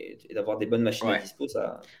et d'avoir des bonnes machines à Ouais. dispo,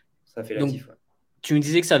 ça fait la Donc, diff. Ouais, tu me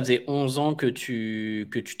disais que ça faisait 11 ans que tu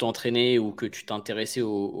t'entraînais ou que tu t'intéressais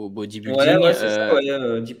au ouais, bodybuilding. ouais, c'est ça.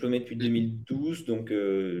 Ouais, diplômé depuis 2012. Donc,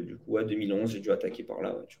 du coup, ouais, 2011, j'ai dû attaquer par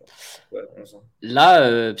là. Ouais, tu vois. Ouais, 11 ans.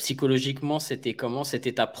 Là, psychologiquement, c'était comment?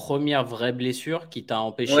 C'était ta première vraie blessure qui t'a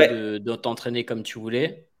empêché Ouais, de t'entraîner comme tu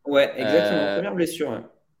voulais. ouais, exactement. Euh, Première blessure. Ouais.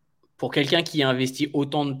 pour quelqu'un qui investit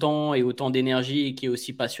autant de temps et autant d'énergie et qui est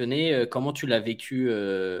aussi passionné, comment tu l'as vécu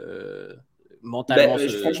Ben, mentalement ce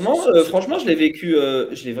franchement, truc-là?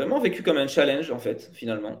 je l'ai vraiment vécu comme un challenge, en fait,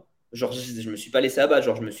 finalement. Genre, je me suis pas laissé abattre.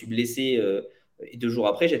 Genre, je me suis blessé. Et 2 jours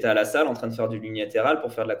après, j'étais à la salle en train de faire du unilatéral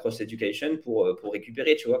pour faire de la cross education pour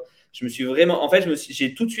récupérer, tu vois. Je me suis vraiment. En fait,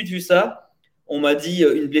 j'ai tout de suite vu ça. On m'a dit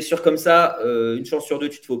une blessure comme ça, une chance sur deux,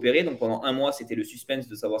 tu te fais opérer. Donc, pendant un mois, c'était le suspense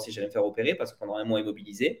de savoir si j'allais me faire opérer parce que pendant un mois,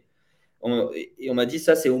 immobilisé. Et on m'a dit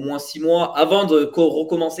ça, c'est au moins 6 mois avant de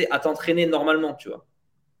recommencer à t'entraîner normalement, tu vois.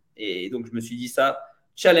 Et donc, je me suis dit ça,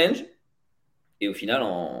 challenge. Et au final,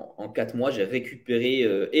 en 4 mois, j'ai récupéré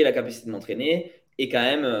et la capacité de m'entraîner et quand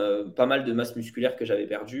même pas mal de masse musculaire que j'avais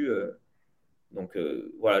perdue. Donc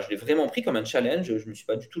voilà, je l'ai vraiment pris comme un challenge. Je ne me suis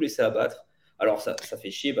pas du tout laissé abattre. Alors ça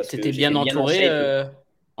fait chier parce que T'étais bien j'étais bien en entouré shape.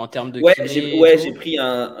 en termes de Ouais, kiné et ouais, j'ai tout? pris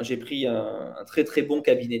un très très bon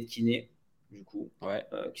cabinet de kiné, du coup, Ouais.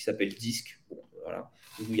 qui s'appelle Disc. Bon, voilà.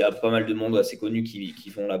 Il y a pas mal de monde assez connu qui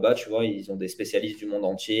vont là-bas, tu vois. Ils ont des spécialistes du monde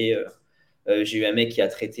entier. J'ai eu un mec qui a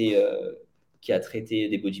traité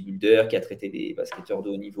des bodybuilders, qui a traité des basketteurs de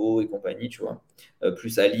haut niveau et compagnie, tu vois.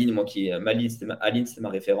 Plus Aline, Aline, c'était ma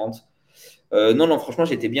référente. Non, non, franchement,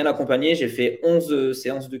 j'ai été bien accompagné. J'ai fait 11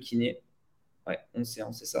 séances de kiné. Ouais, 11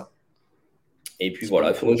 séances, c'est ça. Et puis C'est voilà,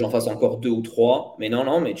 il faudrait beaucoup. que j'en fasse encore 2 ou 3. Mais non,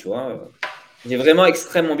 non, mais tu vois, j'ai vraiment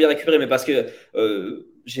extrêmement bien récupéré. Mais parce que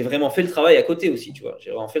j'ai vraiment fait le travail à côté aussi, tu vois.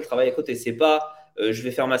 J'ai vraiment fait le travail à côté. C'est pas je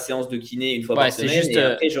vais faire ma séance de kiné une fois Ouais, par c'est semaine juste. et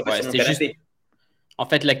après je reste Ouais, sur mon c'était juste. canapé. En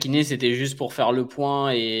fait, la kiné, c'était juste pour faire le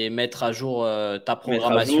point et mettre à jour ta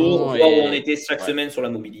Mettre à jour, programmation. voir où on Et était chaque ouais. semaine sur la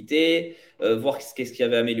mobilité, voir qu'est-ce qu'il y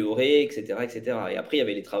avait amélioré, etc., etc. Et après, il y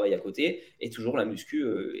avait les travails à côté et toujours la muscu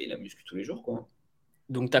tous les jours, quoi.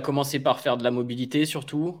 Donc, tu as commencé par faire de la mobilité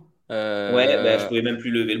surtout. Ouais, ben, je pouvais même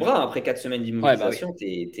plus lever le bras. Après 4 semaines Ouais, bah oui. d'immobilisation,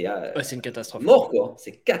 t'es Ouais, c'est une catastrophe. mort, quoi.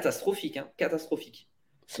 C'est catastrophique, hein, catastrophe.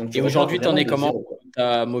 Donc, tu Et repars aujourd'hui, tu en vraiment es de comment? zéro, quoi.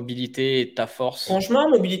 Ta mobilité et ta force? Franchement,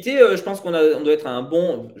 mobilité, je pense on doit être à un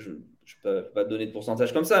bon, je ne peux pas te donner de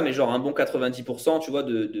pourcentage comme ça, mais genre un bon 90%, tu vois,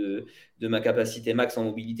 de ma capacité max en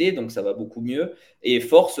mobilité, donc ça va beaucoup mieux. Et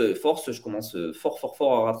force, je commence fort, fort,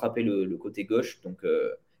 fort à rattraper le côté gauche. Donc,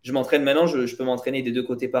 je m'entraîne maintenant, je peux m'entraîner des deux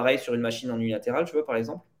côtés pareil sur une machine en unilatéral, tu vois, par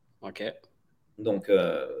exemple. Ok. Donc,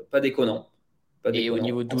 pas déconnant. pas Et au déconnant.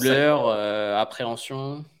 niveau En 5 douleur, mois.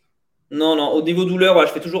 appréhension? Non, non, au niveau douleur, ouais,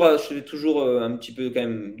 je fais toujours un petit peu quand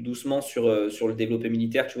même doucement sur le développé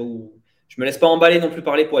militaire, tu vois, où je me laisse pas emballer non plus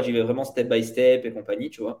par les poids, j'y vais vraiment step by step et compagnie,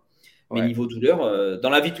 tu vois. Mais Ouais. niveau douleur, dans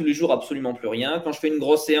la vie de tous les jours, absolument plus rien. Quand je fais une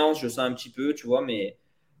grosse séance, je sens un petit peu, tu vois, mais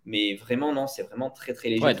vraiment, non, c'est vraiment très, très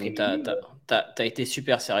léger, Ouais, très donc minime. t'as été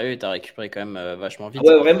super sérieux et t'as récupéré quand même vachement Ah vite.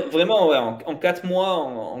 ouais, vraiment, vraiment ouais, en 4 mois,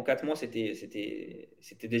 en 4 mois, c'était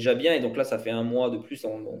déjà bien. Et donc là, ça fait un mois de plus,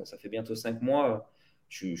 ça fait bientôt 5 mois.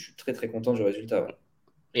 Je suis très, très content du résultat. Ouais.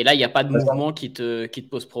 Et là, il n'y a pas de Ça sent- mouvement qui te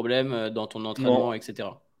pose problème dans ton entraînement, Non, etc.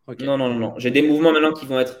 Ok. non, non, non, non. J'ai des mouvements maintenant qui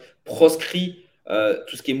vont être proscrits.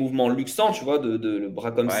 Tout ce qui est mouvement luxant, tu vois, le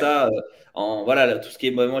bras comme Ouais. ça. Voilà, là, tout ce qui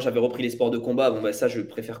est. Moi, j'avais repris les sports de combat. Bon, bah, ça, je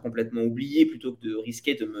préfère complètement oublier plutôt que de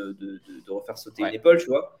risquer de refaire sauter une Ouais. épaule, tu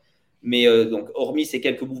vois. Mais donc, hormis ces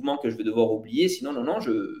quelques mouvements que je vais devoir oublier, sinon, non, non,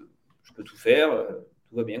 je peux tout faire.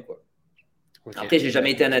 Tout va bien, quoi. Ok. Après, j'ai Bah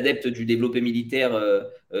jamais été un écoute. adepte du développé militaire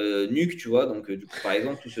nuque, tu vois. Donc, du coup, par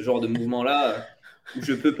exemple, tout ce genre de mouvement-là, où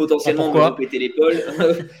je peux Ah, potentiellement me pourquoi? repéter l'épaule.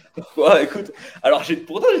 Ouais, écoute, alors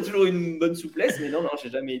pourtant, j'ai toujours une bonne souplesse, mais non, non,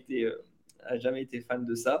 jamais été fan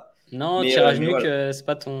de ça. Non, Mais, tirage mais nuque, voilà. c'est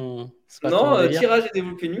pas ton Non, délire. tirage et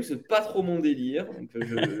développé nuque, c'est pas trop mon délire. Donc,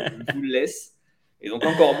 je vous le laisse. Et donc,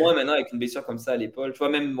 encore moins maintenant avec une blessure comme ça à l'épaule. Tu vois,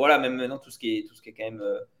 même, voilà, même maintenant, tout ce qui est quand même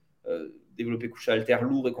développé couché haltère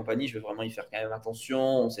lourd et compagnie, je vais vraiment y faire quand même attention.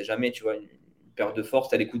 On sait jamais, tu vois, une perte de force,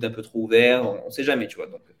 t'as les coudes un peu trop ouverts. On sait jamais, tu vois.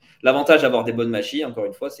 Donc, l'avantage d'avoir des bonnes machines, encore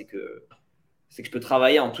une fois, c'est que je peux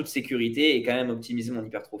travailler en toute sécurité et quand même optimiser mon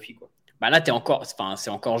hypertrophie, quoi. Bah là, enfin,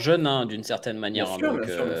 c'est encore jeune hein, d'une certaine Bien manière, hein, sûr, bien donc,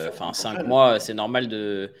 sûr, bien sûr. enfin, Encore 5 mois, c'est normal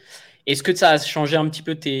de. Est-ce que ça a changé un petit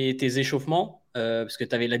peu tes échauffements? Parce que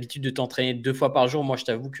tu avais l'habitude de t'entraîner 2 fois par jour. Moi, je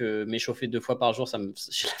t'avoue que m'échauffer 2 fois par jour,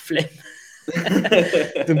 j'ai la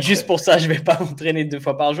flemme. Donc, juste pour ça, je vais pas m'entraîner 2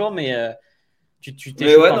 fois par jour, mais tu Mais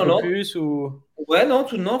t'échauffes ouais, un non, peu non. plus ou. Ouais, non,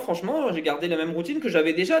 non, franchement, j'ai gardé la même routine que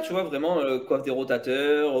j'avais déjà, tu vois, vraiment, coiffe des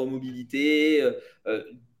rotateurs, mobilité,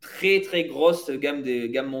 très, très grosse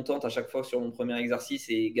gamme montante à chaque fois sur mon premier exercice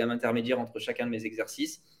et gamme intermédiaire entre chacun de mes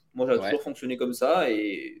exercices. Moi, j'avais Ouais, toujours fonctionné comme ça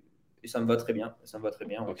et ça me va très bien. Ça me va très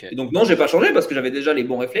bien. Ouais. ok. Et donc, non, j'ai pas changé parce que j'avais déjà les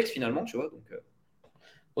bons réflexes finalement, tu vois.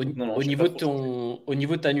 Au, Donc non, non, au j'ai pas niveau de trop changé. au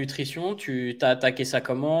niveau de ta nutrition, tu t'as attaqué ça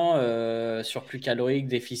comment? Surplus calorique,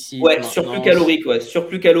 déficit, Ouais, surplus maintenance? calorique, ouais.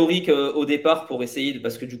 Surplus calorique au départ pour essayer,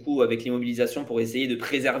 parce que du coup, avec l'immobilisation, pour essayer de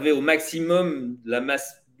préserver au maximum la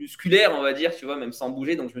masse musculaire, on va dire, tu vois, même sans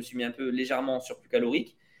bouger. Donc, je me suis mis un peu légèrement en surplus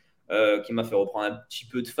calorique, qui m'a fait reprendre un petit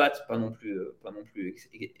peu de fat, pas non plus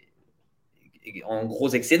en gros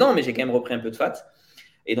excédent, mais j'ai quand même repris un peu de fat.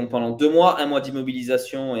 Et donc pendant 2 mois, un mois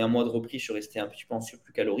d'immobilisation et un mois de reprise, je suis resté un petit peu en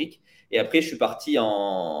surplus calorique. Et après, je suis parti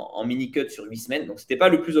en mini-cut sur 8 semaines. Donc, ce n'était pas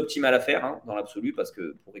le plus optimal à faire hein, dans l'absolu, parce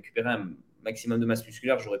que pour récupérer un maximum de masse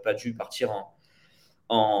musculaire, je n'aurais pas dû partir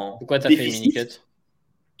en Pourquoi tu as fait une mini déficit. cut?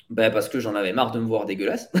 Ben, parce que j'en avais marre de me voir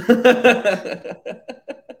dégueulasse.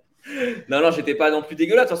 Non, non, j'étais pas non plus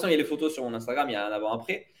dégueulasse. De toute façon, il y a les photos sur mon Instagram, il y a un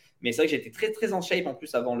avant-après. Mais c'est vrai que j'étais très, très en shape en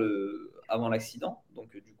plus avant l'accident.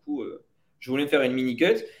 Donc, du coup, je voulais me faire une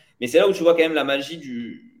mini-cut. Mais c'est là où tu vois quand même la magie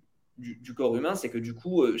du corps humain. C'est que du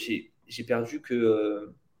coup, j'ai perdu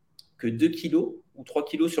que 2 kilos ou 3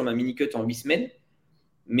 kilos sur ma mini-cut en 8 semaines.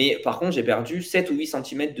 Mais par contre, j'ai perdu 7 ou 8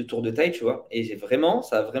 centimètres de tour de taille, tu vois. Et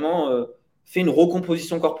ça a vraiment fait une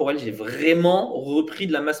recomposition corporelle. J'ai vraiment repris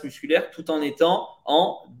de la masse musculaire tout en étant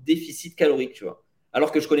en déficit calorique, tu vois.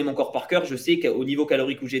 Alors que je connais mon corps par cœur, je sais qu'au niveau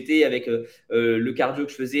calorique où j'étais, avec le cardio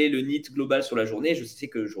que je faisais, le NEAT global sur la journée, je sais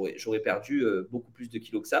que j'aurais perdu beaucoup plus de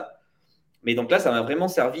kilos que ça. Mais donc là, ça m'a vraiment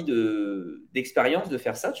servi d'expérience de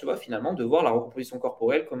faire ça, tu vois, finalement, de voir la recomposition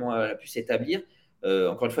corporelle, comment elle a pu s'établir.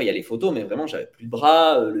 Encore une fois, il y a les photos, mais vraiment, j'avais plus de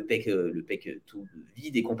bras, le pec tout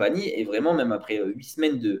vide et compagnie. Et vraiment, même après 8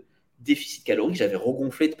 semaines de déficit calorique, j'avais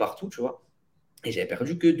regonflé de partout, tu vois. Et j'avais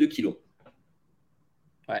perdu que 2 kilos.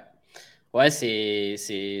 Ouais. Ouais, c'est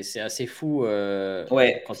assez fou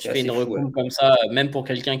Ouais, quand tu c'est fais assez une fou. Ouais. recoupe comme ça, même pour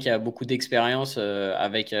quelqu'un qui a beaucoup d'expérience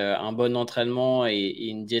avec un bon entraînement et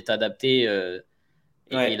une diète adaptée et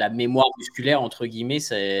Ouais, la mémoire musculaire, entre guillemets, ouais,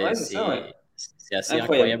 c'est ça, ouais. c'est assez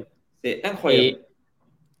Incroyable. incroyable. C'est incroyable. Et,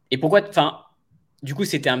 et pourquoi, enfin, du coup,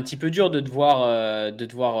 c'était un petit peu dur de te voir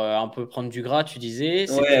un peu prendre du gras, tu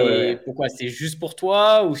disais. Ouais, ouais, C'était ouais. pourquoi? C'était juste pour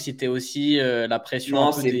toi ou c'était aussi la pression un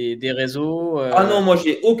Non, peu des réseaux Ah non, moi,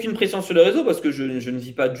 j'ai aucune pression sur les réseaux parce que je ne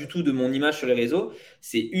vis pas du tout de mon image sur les réseaux.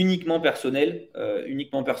 C'est uniquement personnel.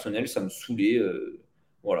 Uniquement personnel. Ça me saoulait.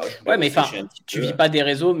 Voilà, je voulais Ouais, mais enfin, sécher un petit tu peu. vis pas des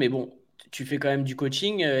réseaux, mais bon, tu fais quand même du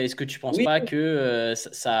coaching. Est-ce que tu penses Oui, pas que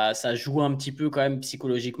ça joue un petit peu quand même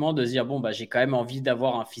psychologiquement de se dire, bon, bah, j'ai quand même envie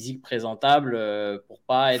d'avoir un physique présentable pour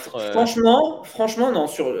pas être. franchement, non.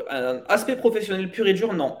 Sur un aspect professionnel pur et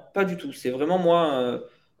dur, non, pas du tout. C'est vraiment moi,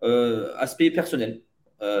 aspect personnel.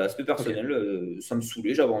 Ok. Ça me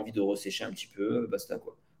saoulait, j'avais envie de ressécher un petit peu, basta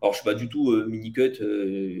quoi. Alors, je suis pas du tout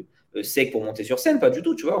mini-cut sec pour monter sur scène, pas du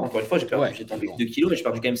tout, tu vois. Encore une fois, Ouais, j'ai tombé bon. 2 kilos, mais j'ai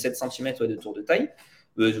perdu quand même 7 cm de tour de taille.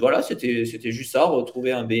 Voilà, c'était juste ça,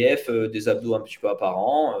 retrouver un BF, des abdos un petit peu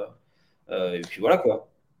apparents, et puis voilà quoi.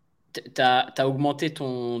 T'as augmenté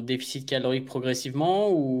ton déficit calorique progressivement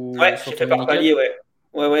ou Ouais, sur j'ai ton fait par mini-cut? palier, ouais.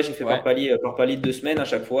 Ouais, j'ai fait Ouais. par palier de 2 semaines à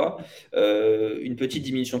chaque fois. Une petite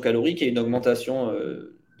diminution calorique et une augmentation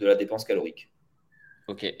de la dépense calorique.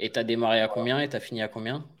 Ok. Et t'as démarré à combien et t'as fini à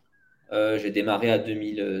combien? J'ai démarré à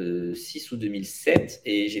 2006 ou 2007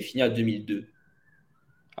 et j'ai fini à 2002.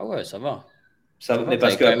 Ah ouais, ça va. Ça, Ça va, mais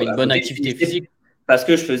parce t'avais que quand même une à bonne côté, activité physique. parce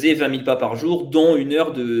que je faisais 20 000 pas par jour, dont une heure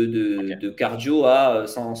Ok. de cardio à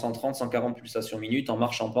 100, 130, 140 pulsations minutes en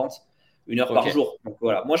marche en pente, une heure Ok. par jour. Donc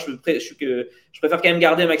voilà, moi je préfère quand même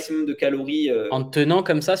garder un maximum de calories. En te tenant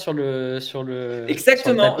comme ça sur le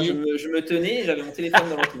Exactement, tapis. je me tenais et j'avais mon téléphone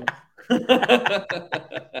dans l'autre main.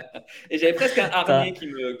 Et j'avais presque un harnais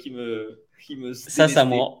Putain, qui me ça, délestait.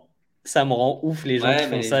 ça me rend ouf les gens qui Ouais, mais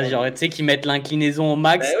font les ça. gens, Genre, tu sais, qui mettent l'inclinaison au ben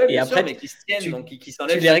max ouais, et bien sûr, après, mais qui se tiennent, donc qui tu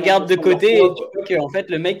s'enlèvent les regardes de 50% de leur côté et poids, tu quoi. vois que en fait,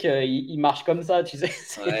 le mec, il marche comme ça, tu sais.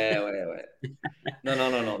 Ouais, ouais, ouais. Non, non,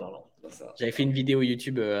 non, non, non, non, pas ça. J'avais fait une vidéo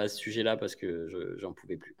YouTube à ce sujet-là parce que j'en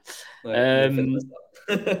pouvais plus. Ouais, ne faites Euh,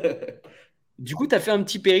 pas ça. du coup, tu as fait un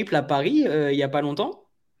petit périple à Paris il y a pas longtemps,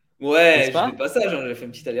 n'est-ce Ouais, juste de pas? passage, hein, j'ai fait un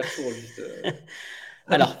petit aller-retour juste.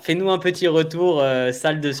 Alors, fais-nous un petit retour,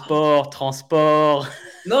 salle de sport, transport.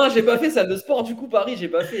 Non, j'ai pas fait salle de sport, du coup, Paris, j'ai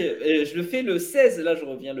pas fait. Je le fais le 16, là, je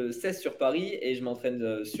reviens le 16 sur Paris et je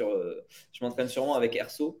m'entraîne sûrement avec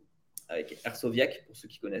Airsoviac, pour ceux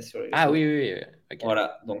qui connaissent sur les Ah réseaux. oui, oui, oui. Ok.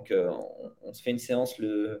 Voilà, donc on se fait une séance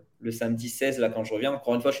le samedi 16, là, quand je reviens.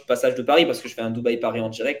 Encore une fois, je suis de passage de Paris parce que je fais un Dubaï-Paris en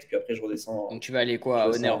direct, puis après, Donc, tu vas aller je quoi, à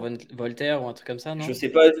Honor descends. Voltaire ou un truc comme ça, Je non? sais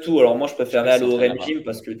pas du tout. Alors moi, je Je sais pas préférais qui aller au s'entraîne REM là-bas. Gym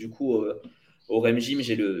parce que du coup, au REM Gym,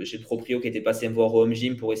 j'ai le proprio qui était passé me voir au Home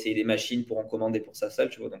Gym pour essayer des machines pour en commander pour sa salle,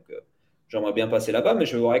 tu vois. Donc j'aimerais bien passer là-bas, mais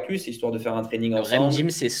je vais voir avec lui, c'est histoire de faire un training Rem ensemble. Gym,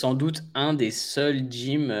 c'est sans doute un des seuls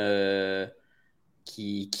gyms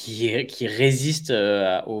qui résiste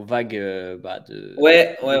aux vagues Ouais,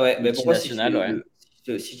 ouais, de ouais. Mais pourquoi multinationales,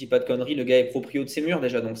 ouais. si je dis pas de conneries, le gars est proprio de ses murs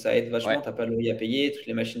déjà, donc ça aide Ouais. vachement. T'as pas de loyer à payer, toutes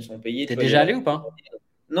les machines sont payées, tu T'es vois, il y déjà a allé ou pas?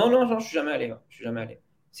 Non, non, non, je suis jamais allé. Ouais. Je suis jamais allé.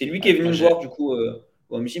 C'est lui qui est Ouais. venu Moi, me voir du coup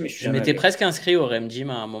au Home Gym, mais je suis je jamais m'étais allé. presque inscrit au Rem Gym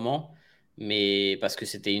à un moment, mais parce que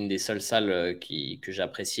c'était une des seules salles que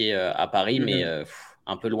j'appréciais à Paris, mais Mhm.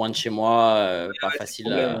 un peu loin de chez moi, pas Ouais, c'est le facile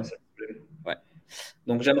problème, hein, à. c'est le problème. Ouais.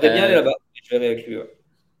 Donc j'aimerais bien aller Euh, là-bas. Je verrai avec lui. Ouais.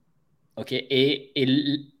 ok.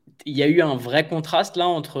 Il y a eu un vrai contraste là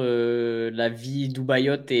entre la vie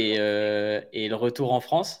dubaïote et le retour en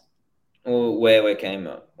France. Oh, ouais, ouais, quand même.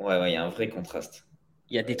 Ouais, ouais, il y a un vrai contraste.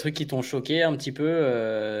 Il y a des trucs qui t'ont choqué un petit peu.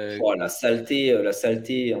 Oh, la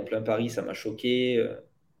saleté en plein Paris, ça m'a choqué.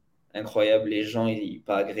 Incroyable, les gens,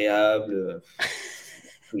 pas agréables.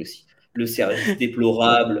 Le, le service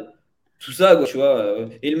déplorable. Tout ça, quoi, tu vois.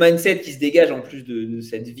 Et le mindset qui se dégage en plus de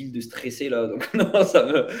cette ville de stressés, là. Donc, non,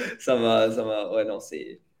 ouais, non,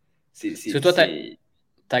 Parce que toi, c'est.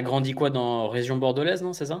 t'as grandi quoi dans région bordelaise,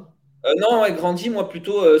 non? C'est ça? Non, ouais, grandi, moi,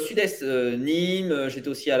 plutôt sud-est. Nîmes, j'étais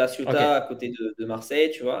aussi à La Ok. Ciotat, à côté de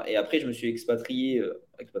Marseille, tu vois. Et après, je me suis expatrié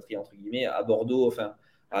entre guillemets, à Bordeaux, enfin,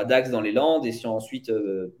 à Dax dans les Landes. Et ensuite,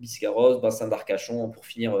 Biscarrosse, bassin d'Arcachon, pour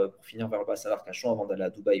finir vers le bassin d'Arcachon avant d'aller à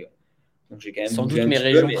Dubaï. Ouais. Donc, j'ai quand même Sans bougé doute un mes petit peu,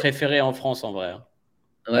 régions mais. préférées en France en vrai.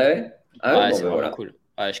 Ouais, ouais. Ah ouais, Ouais, bon, c'est ben vraiment voilà. cool.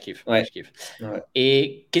 Ouais, je kiffe. Ouais, Je kiffe. ouais.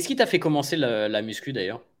 Et qu'est-ce qui t'a fait commencer la muscu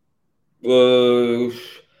d'ailleurs? Euh,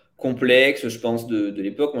 Complexe, je pense, de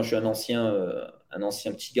l'époque. Moi, je suis un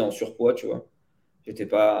ancien petit gars en surpoids, tu vois. Comme J'étais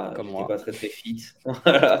pas moi. très très fit.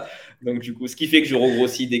 Voilà. Donc du coup, ce qui fait que je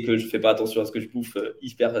regrossis dès que je fais pas attention à ce que je bouffe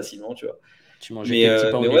hyper facilement, tu vois. Tu mangeais tes petits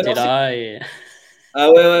pains au Mais ouais, non, c'est. Nutella et. Ah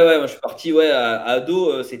ouais, ouais, ouais. Moi, je suis parti, ouais, à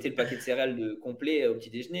ado, c'était le paquet de céréales complet au petit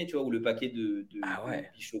déjeuner, tu vois, ou le paquet Ah de ouais.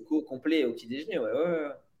 Bichoco complet au petit déjeuner. Ouais, ouais, ouais.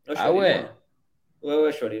 Là, je suis Ah allé loin. ouais. Hein. Ouais,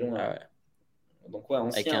 ouais, je suis allé loin. Ah Hein. ouais. Donc ouais,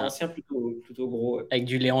 Avec un ancien plutôt gros. Ouais. avec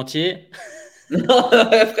du lait entier. Non,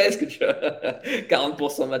 presque, tu vois.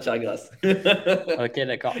 40% de matière grasse. Ok,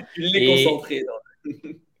 d'accord. Du lait Et, concentré. Non.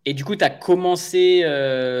 et du coup, tu as commencé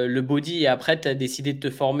le body et après, tu as décidé de te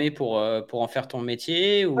former pour en faire ton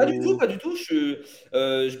métier Pas du tout, ou. pas du tout.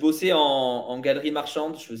 Je bossais en galerie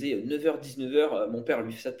marchande. Je faisais 9h-19h. Mon père,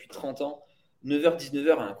 lui, fait ça depuis 30 ans. 9h,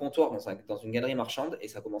 19h à un comptoir dans une galerie marchande et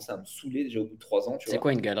ça commençait à me saouler déjà au bout de 3 ans. Tu C'est vois.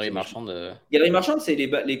 quoi une galerie marchande Galerie marchande, c'est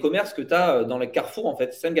les commerces que tu as dans les carrefours en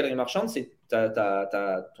fait. C'est une galerie marchande, c'est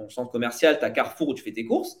ton centre commercial, ta Carrefour où tu fais tes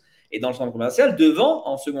courses. Et dans le centre commercial, devant,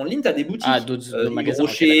 en seconde ligne, tu as des boutiques. d'autres Yves magasins.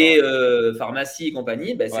 Rocher, Okay, pharmacie et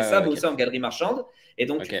compagnie. Ben, c'est ouais, ça, ouais, bosser en galerie marchande. Et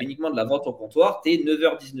donc, tu okay. fais uniquement de la vente au comptoir. Tu es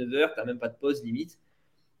 9h, 19h, tu n'as même pas de pause limite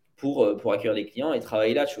pour accueillir les clients et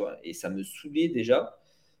travailler là, tu vois. Et ça me saoulait déjà.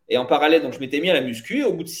 Et en parallèle, donc, je m'étais mis à la muscu.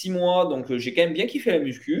 Au bout de 6 mois, donc, j'ai quand même bien kiffé la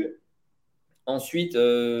muscu. Ensuite,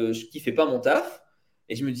 je kiffais pas mon taf.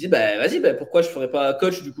 Et je me disais, bah, vas-y, bah, pourquoi je ne ferais pas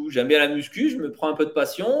coach du coup? J'aime bien la muscu, je me prends un peu de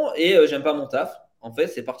passion et j'aime pas mon taf. En fait,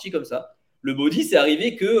 c'est parti comme ça. Le body, c'est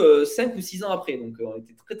arrivé que 5 ou 6 ans après. Donc, on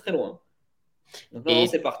était très très loin. Donc, non,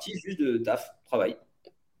 c'est Et parti juste de taf, travail.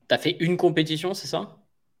 tu as fait une compétition, c'est ça?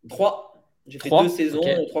 3. J'ai fait 2 3? saisons,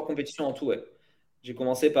 Ok. 3 compétitions en tout. Ouais. J'ai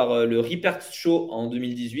commencé par le Ripert Show en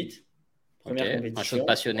 2018. Ok. Première Un show de compétition.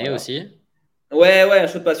 passionné Voilà. aussi. Ouais, un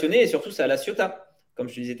show de passionné et surtout c'est à La Ciotat, comme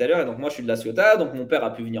je te disais tout à l'heure. Et donc moi je suis de La Ciotat, donc mon père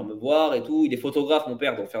a pu venir me voir et tout. Il est photographe, mon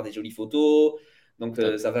père, donc faire des jolies photos. Donc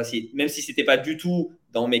Top. ça facilite. Même si c'était pas du tout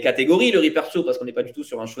dans mes catégories le Reaper Show parce qu'on n'est pas du tout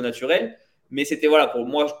sur un show naturel, mais c'était voilà pour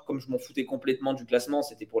moi comme je m'en foutais complètement du classement,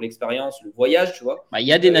 c'était pour l'expérience, le voyage, tu vois. Bah, il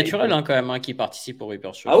y a des Et naturels quand même qui participent au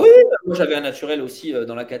Reaper Show. ah oui, moi j'avais un naturel aussi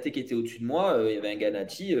dans la caté qui était au-dessus de moi. Il y avait un gars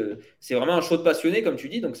Nati. C'est vraiment un show de passionné, comme tu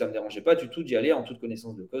dis, donc ça me dérangeait pas du tout d'y aller en toute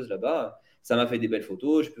connaissance de cause là-bas. Ça m'a fait des belles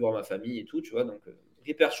photos, j'ai pu voir ma famille et tout, tu vois. Donc,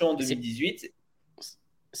 Reaper Show en C'est 2018.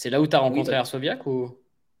 là où tu as Oui, rencontré Arsoviac ou?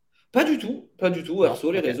 pas du tout, pas du tout. Non?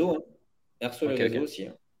 Erso, les Ok. réseaux. Hein. Erso, les Ok, réseaux ok. aussi.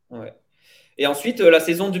 Hein. Ouais. Et ensuite, la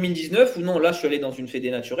saison 2019, où non, là, je suis allé dans une fédé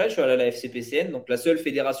naturelle, je suis allé à la FCPCN, donc la seule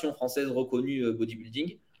fédération française reconnue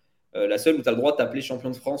bodybuilding. La seule où tu as le droit de t'appeler champion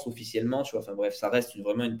de France officiellement. Tu vois. Enfin bref, ça reste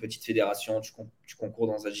vraiment une petite fédération. Tu concours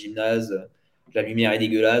dans un gymnase. La lumière est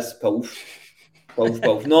dégueulasse. Pas ouf. Pas ouf,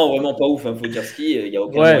 pas ouf. Non, vraiment pas ouf. Il faut dire ski. Il n'y a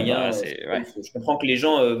aucun Ouais, bah moyen. c'est. Pas Ouais. ouf. Je comprends que les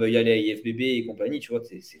gens veuillent aller à IFBB et compagnie. Tu vois,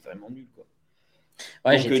 c'est vraiment nul. Quoi.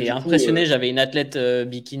 Ouais, Donc, j'étais du coup, impressionné. J'avais une athlète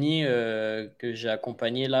bikini que j'ai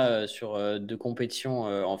accompagnée là sur 2 compétitions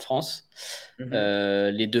en France.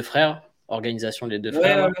 mhm. Les deux frères, organisation des deux Ouais,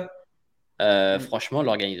 frères ouais, là. ouais. Mm. Franchement,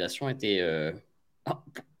 l'organisation était.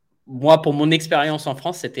 Moi, pour mon expérience en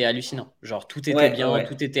France, c'était hallucinant. Genre, tout était Ouais, bien, ouais.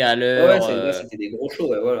 tout était à Ouais, l'heure. c'était des gros shows.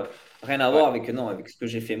 Ouais, voilà. Rien à Ouais, voir avec, non, avec ce que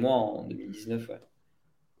j'ai fait moi en 2019. Ouais.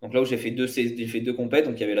 Donc là où j'ai fait deux compètes,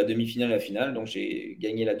 donc il y avait la demi-finale et la finale. Donc j'ai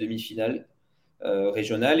gagné la demi-finale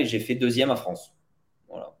régionale et j'ai fait deuxième à France.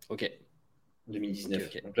 Voilà, ok, en ok, 2019.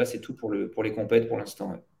 ok. Donc là, c'est tout pour les compètes pour l'instant.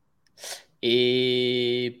 Ouais.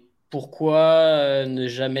 Et pourquoi ne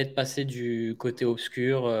jamais te passer du côté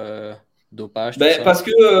obscur, dopage, tout Ben, ça? parce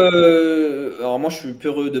que, alors moi, je suis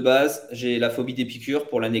peureux de base. J'ai la phobie des piqûres.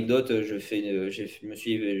 Pour l'anecdote, je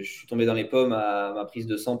suis tombé dans les pommes à ma prise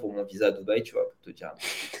de sang pour mon visa à Dubaï, tu vois, pour te dire un petit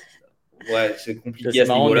truc. Ouais, c'est compliqué C'est à ce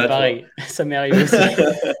marrant, mais niveau-là, tu vois. pareil, ça m'est arrivé aussi.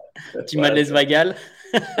 Petit Voilà, malaise tu vois. vagal.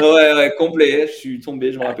 Ouais, complet. Je suis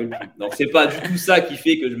tombé, je me rappelle plus. Donc c'est pas du tout ça qui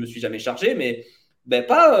fait que je me suis jamais chargé, mais ben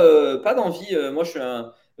pas d'envie. Moi, je suis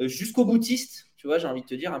un jusqu'au boutiste. Tu vois, j'ai envie de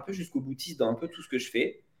te dire un peu jusqu'au boutiste dans un peu tout ce que je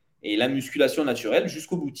fais. Et la musculation naturelle,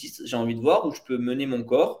 jusqu'au boutiste. J'ai envie de voir où je peux mener mon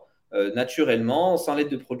corps naturellement, sans l'aide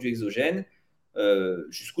de produits exogènes,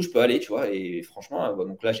 jusqu'où je peux aller, tu vois. Et franchement,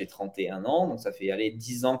 donc là, j'ai 31 ans, donc ça fait aller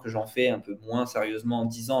 10 ans que j'en fais, un peu moins sérieusement,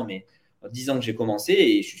 10 ans, mais 10 ans que j'ai commencé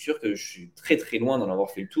et je suis sûr que je suis très très loin d'en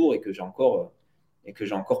avoir fait le tour et que j'ai encore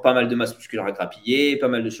pas mal de masse musculaire à grappiller, pas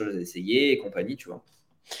mal de choses à essayer et compagnie, tu vois.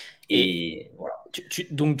 Et Et voilà.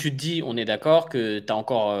 donc, tu te dis, on est d'accord que tu as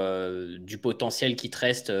encore du potentiel qui te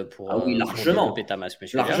reste Ah oui, pour développer largement. ta masse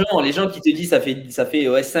musculaire. Largement. Les gens qui te disent ça fait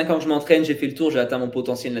ouais, 5 ans que je m'entraîne, j'ai fait le tour, j'ai atteint mon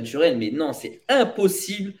potentiel naturel. Mais non, c'est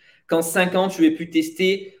impossible qu'en 5 ans, tu aies pu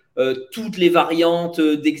tester toutes les variantes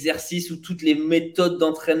d'exercice ou toutes les méthodes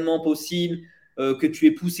d'entraînement possibles, que tu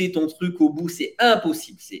aies poussé ton truc au bout. C'est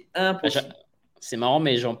impossible. C'est Bah, impossible. c'est marrant,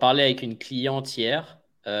 mais j'en parlais avec une cliente hier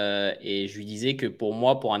et je lui disais que pour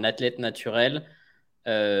moi, pour un athlète naturel,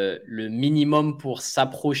 le minimum pour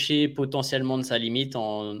s'approcher potentiellement de sa limite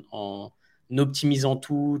en optimisant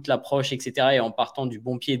toute l'approche, etc., et en partant du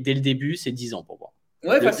bon pied dès le début, c'est 10 ans pour moi.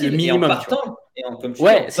 Ouais, Le facile. Et en minimum, tu vois. partant, comme tu dis,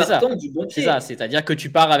 Ouais, en c'est partant ça. du bon C'est ça. pied. C'est-à-dire que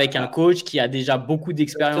tu pars avec un Voilà, coach qui a déjà beaucoup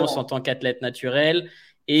d'expérience en exactement. tant qu'athlète naturel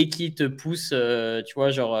et qui te pousse, tu vois,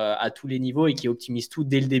 genre à tous les niveaux et qui optimise tout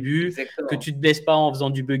dès le début, que Exactement. tu te blesses pas en faisant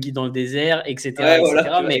du buggy dans le désert, etc., Ouais, voilà,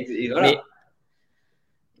 etc. tu vois. Et voilà. Mais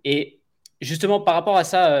et justement par rapport à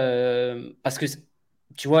ça, parce que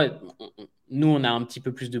tu vois, nous on a un petit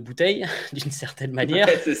peu plus de bouteilles d'une certaine manière,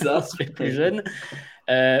 Ouais, c'est on ça. se fait plus jeune.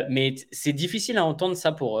 Mais c'est difficile à entendre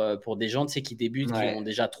ça pour des gens, tu sais, qui débutent, qui ont Ouais.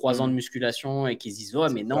 déjà 3 ans de musculation et qui se disent, ouais,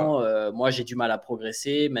 mais C'est ça. non, moi j'ai du mal à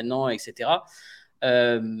progresser maintenant, etc.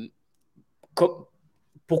 Euh, co-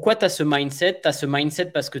 Pourquoi tu as ce mindset? Tu as ce mindset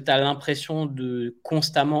parce que tu as l'impression de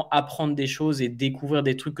constamment apprendre des choses et découvrir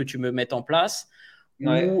des trucs que tu veux mettre en place?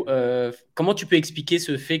 Ouais. Ou comment tu peux expliquer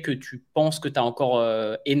ce fait que tu penses que tu as encore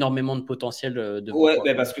énormément de potentiel devant Ouais,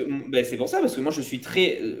 toi? parce que c'est pour ça, parce que moi je suis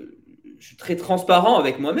très transparent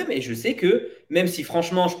avec moi-même et je sais que même si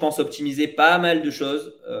franchement je pense optimiser pas mal de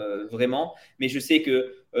choses, vraiment, mais je sais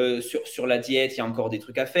que sur la diète, il y a encore des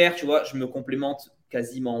trucs à faire, tu vois, je me complémente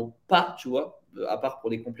quasiment pas, tu vois, à part pour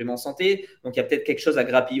des compléments santé, donc il y a peut-être quelque chose à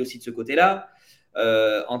grappiller aussi de ce côté-là.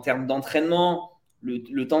 En termes d'entraînement,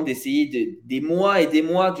 le temps d'essayer des mois et des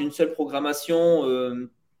mois d'une seule programmation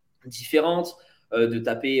différente, de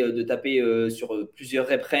taper sur plusieurs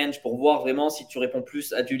rep range pour voir vraiment si tu réponds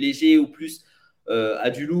plus à du léger ou plus à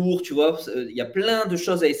du lourd, tu vois. Il y a plein de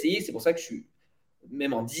choses à essayer. C'est pour ça que je suis,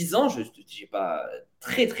 même en 10 ans, je n'ai pas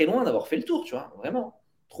très très loin d'avoir fait le tour, tu vois, vraiment.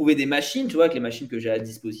 Trouver des machines, tu vois, avec les machines que j'ai à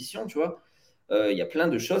disposition, tu vois. Il y a plein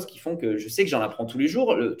de choses qui font que je sais que j'en apprends tous les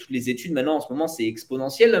jours. Toutes les études maintenant, en ce moment, c'est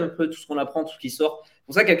exponentiel, un peu tout ce qu'on apprend, tout ce qui sort. C'est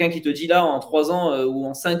pour ça, quelqu'un qui te dit là, en 3 ans ou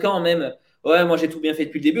en 5 ans même, ouais, moi j'ai tout bien fait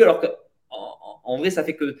depuis le début, alors que en vrai, ça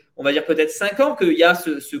fait que, on va dire peut-être 5 ans qu'il y a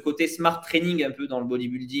ce côté smart training un peu dans le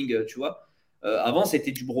bodybuilding, tu vois. Avant,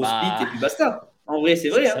 c'était du bro split et Bah, puis basta. En vrai, c'est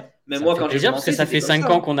ça, vrai. Hein. ça- Même ça me moi, fait quand j'ai plaisir parce que commencé, ça c'était fait comme 5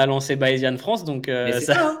 ça. ans Hein. qu'on a lancé Bayesian France, donc Mais c'est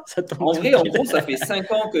ça, ça. Hein. ça tombe En tout vrai, en pile. gros, ça fait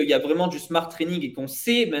 5 ans qu'il y a vraiment du smart training et qu'on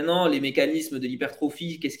sait maintenant les mécanismes de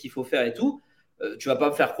l'hypertrophie, qu'est-ce qu'il faut faire et tout. Tu vas pas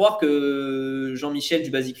me faire croire que Jean-Michel du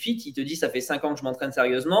Basic Fit, il te dit ça fait 5 ans que je m'entraîne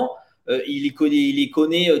sérieusement. Il les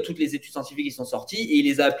connaît toutes les études scientifiques qui sont sorties et il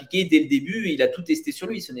les a appliquées dès le début. Et il a tout testé sur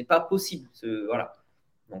lui. Ce n'est pas possible. Voilà.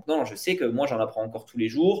 Donc non, je sais que moi, j'en apprends encore tous les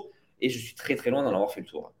jours et je suis très très loin d'en avoir fait le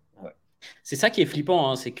tour. Ouais. C'est ça qui est flippant,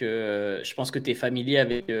 hein, c'est que je pense que tu es familier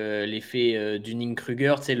avec l'effet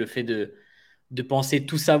Dunning-Kruger, tu sais, le fait de penser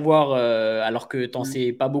tout savoir alors que tu n'en Mm.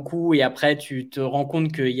 sais pas beaucoup et après tu te rends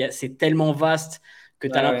compte que c'est tellement vaste que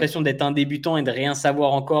tu as Ouais, ouais, l'impression d'être un débutant et de rien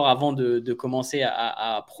savoir encore avant de commencer à c'est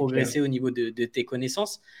clair. progresser au niveau de tes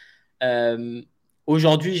connaissances. Euh,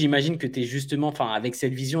 Aujourd'hui, j'imagine que tu es justement avec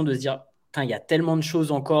cette vision de se dire, il y a tellement de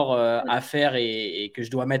choses encore à faire et que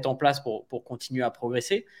je dois mettre en place pour continuer à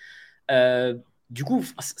progresser. Euh, du coup,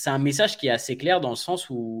 c'est un message qui est assez clair dans le sens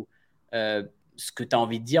où euh, ce que tu as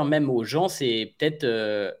envie de dire même aux gens, c'est peut-être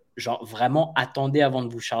genre vraiment attendez avant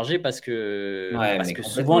de vous charger Ouais, parce mais que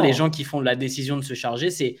souvent les complètement. gens qui font la décision de se charger,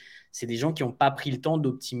 c'est des gens qui n'ont pas pris le temps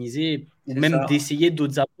d'optimiser ou C'est même ça. d'essayer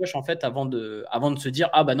d'autres approches en fait avant de se dire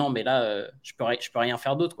ah bah non mais là je peux rien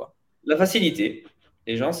faire d'autre quoi. La facilité.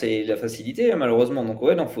 Les gens, c'est la facilité, hein, malheureusement. Donc,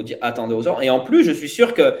 ouais, il faut dire attendez aux gens. Et en plus, je suis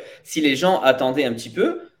sûr que si les gens attendaient un petit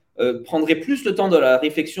peu, prendraient plus le temps de la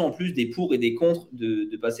réflexion, en plus des pour et des contre,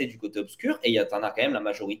 de passer du côté obscur. Et il y en a quand même la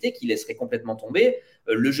majorité qui laisserait complètement tomber.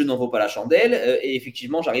 Le jeu n'en vaut pas la chandelle. Et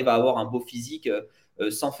effectivement, j'arrive à avoir un beau physique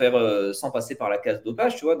sans passer par la case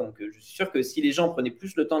dopage, tu vois. Donc, je suis sûr que si les gens prenaient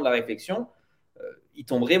plus le temps de la réflexion, ils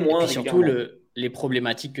tomberaient Et moins puis surtout régulièrement. les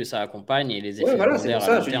problématiques que ça accompagne et les Ouais, effets voilà, c'est pour secondaires à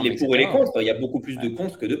ça. long Je dis terme, les pour et les etc. contre. Il y a beaucoup plus Ouais, de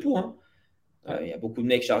contre que de pour. Hein. ouais. Il y a beaucoup de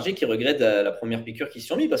mecs chargés qui regrettent la première piqûre qu'ils se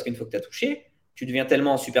sont mis parce qu'une fois que tu as touché, tu deviens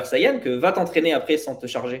tellement en Super Saiyan que va t'entraîner après sans te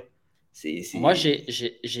charger. Moi, C'est...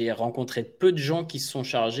 j'ai rencontré peu de gens qui se sont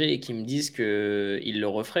chargés et qui me disent qu'ils le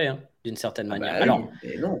referaient, hein, d'une certaine Ah manière. bah Alors, oui,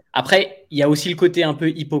 mais non. après, il y a aussi le côté un peu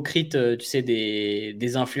hypocrite, tu sais,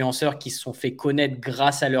 des influenceurs qui se sont fait connaître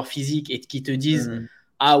grâce à leur physique et qui te disent, Mhm.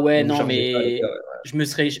 ah Ne ouais, vous non, chargez pas, les gars. mais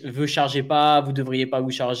je veux charger pas, vous devriez pas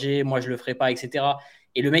vous charger, moi je le ferai pas, etc.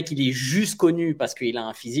 Et le mec, il est juste connu parce qu'il a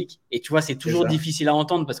un physique. Et tu vois, c'est C'est toujours ça. difficile à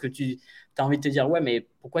entendre parce que tu as envie de te dire, ouais, mais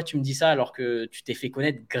pourquoi tu me dis ça alors que tu t'es fait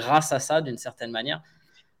connaître grâce à ça d'une certaine manière?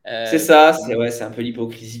 C'est Euh, ça, c'est ouais, c'est un peu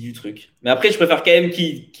l'hypocrisie du truc. Mais après, je préfère quand même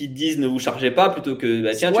qu'ils disent ne vous chargez pas plutôt que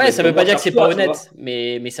bah, tiens, tu veux ouais, être ça comme veut moi, pas dire que c'est pas charge-toi, tu vois.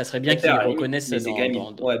 honnête, mais ça serait Je bien préfère qu'ils à la limite. reconnaissent Mais c'est quand même.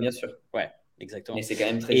 Ouais, bien sûr. Ouais, exactement. Mais c'est quand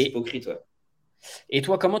même très Et, hypocrite, ouais. Et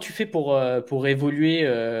toi, comment tu fais pour évoluer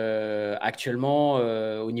actuellement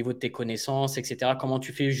au niveau de tes connaissances, etc. Comment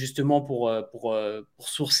tu fais justement pour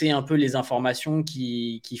sourcer un peu les informations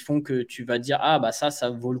qui font que tu vas dire, ah bah ça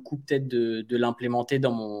vaut le coup peut-être de l'implémenter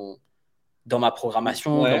dans ma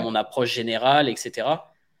programmation, dans Ouais. mon approche générale, etc.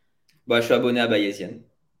 Bah, je suis abonné à Bayesian.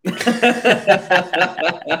 Je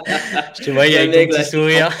te vois Le avec ton mec, petit là,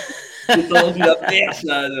 sourire. j'ai tendu la perche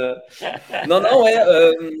là. Non, non,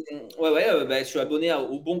 ouais, je suis abonné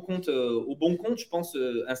au bon compte, je pense.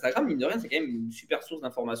 Instagram, mine de rien, c'est quand même une super source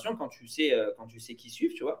d'information quand tu sais qui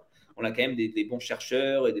suivre, tu vois. On a quand même des bons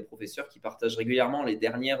chercheurs et des professeurs qui partagent régulièrement les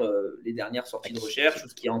dernières sorties de recherche ou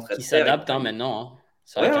ce qui est en train de Qui faire. s'adaptent maintenant. Hein.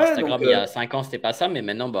 C'est vrai Ouais, ouais, qu'Instagram, donc il y a 5 ans, c'était pas ça, mais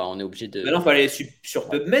maintenant, on est obligé de. maintenant, il faut aller sur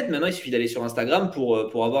PubMed. Maintenant, il suffit d'aller sur Instagram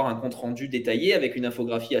pour avoir un compte rendu détaillé avec une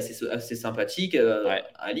infographie assez sympathique Ouais,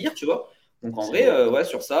 à lire, tu vois. Donc, en c'est vrai, beau. ouais,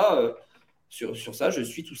 sur ça, je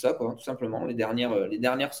suis tout ça, quoi, tout simplement. Les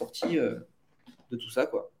dernières sorties de tout ça,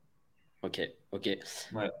 quoi. Ok, ok.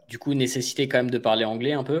 Ouais. Du coup, nécessité quand même de parler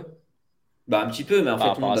anglais un peu Bah, un petit peu, mais en par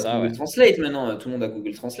fait, tout le rapport à monde a ça, Google ouais. Translate maintenant. Tout le monde a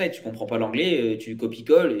Google Translate. Tu comprends pas l'anglais, tu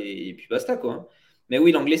copies-colles et puis basta, quoi. Hein. Mais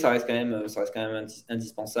oui, l'anglais, ça reste quand même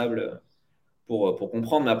indispensable pour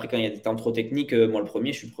comprendre. Mais après, quand il y a des termes trop techniques, moi,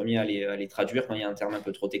 je suis le premier à les traduire quand il y a un terme un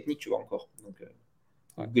peu trop technique, tu vois, encore. Donc,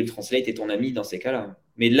 Ouais. Google Translate est ton ami dans ces cas-là.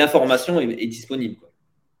 Mais l'information est disponible, quoi.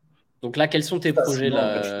 Donc là, quels sont tes projets Facilement,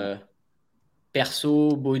 gratuitement. là?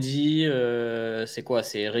 Perso, body, c'est quoi?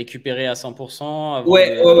 C'est récupérer à 100% avant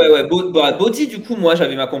Ouais, ouais, ouais, de. ouais. Body, du coup, moi,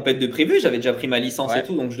 j'avais ma compète de prévu. J'avais déjà pris ma licence et Ouais,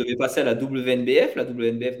 tout. Donc, je devais passer à la WNBF. La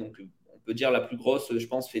WNBF, donc, on peut dire la plus grosse, je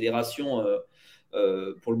pense, fédération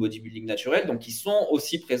pour le bodybuilding naturel. Donc, ils sont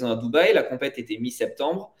aussi présents à Dubaï. La compète était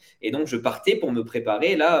mi-septembre. Et donc, je partais pour me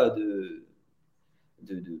préparer là de,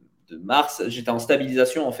 de, de mars. J'étais en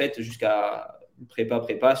stabilisation, en fait, jusqu'à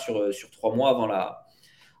prépa sur 3 mois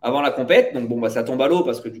avant la compète. Donc, bon, bah, ça tombe à l'eau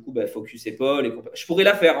parce que du coup, bah, focus épaule. Je pourrais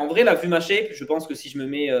la faire. En vrai, là, vu ma shape, je pense que si je me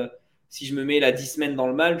mets là 10 semaines dans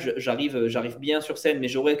le mal, j'arrive bien sur scène. Mais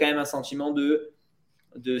j'aurais quand même un sentiment de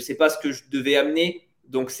c'est pas ce que je devais amener.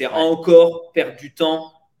 Donc, c'est ouais. encore perdre du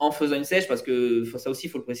temps en faisant une sèche parce que ça aussi, il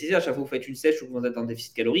faut le préciser. À chaque fois que vous faites une sèche ou que vous êtes en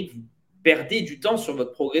déficit calorique, vous perdez du temps sur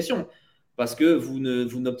votre progression parce que vous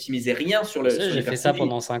n'optimisez rien Je sais, sur j'ai fait ça l'hypertrophie.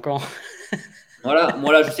 pendant 5 ans. Voilà,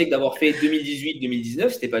 moi là, je sais que d'avoir fait 2018-2019,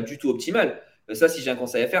 c'était pas du tout optimal. Ça, si j'ai un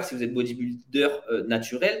conseil à faire, si vous êtes bodybuilder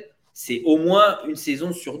naturel, c'est au moins une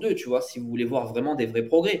saison sur deux, tu vois, si vous voulez voir vraiment des vrais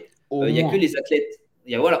progrès. Au Il y a que moins. les athlètes,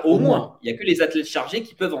 voilà, au Au moins, moins. il y a que les athlètes chargés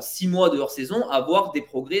qui peuvent en 6 mois de hors saison avoir des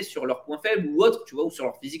progrès sur leurs points faibles ou autres, tu vois, ou sur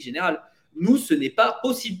leur physique général. Nous, ce n'est pas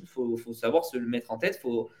possible. Faut savoir se le mettre en tête,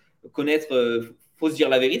 faut connaître, faut se dire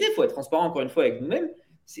la vérité, faut être transparent encore une fois avec nous-mêmes.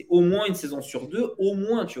 C'est au moins une saison sur deux, au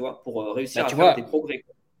moins, tu vois, pour Bah, réussir à tu faire des vois, progrès.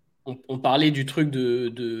 on parlait du truc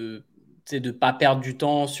tu sais, de pas perdre du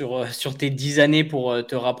temps sur tes 10 années pour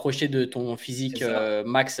te rapprocher de ton C'est physique ça.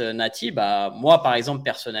 max nati. Bah, moi, par exemple,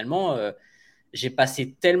 personnellement, j'ai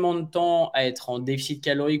passé tellement de temps à être en déficit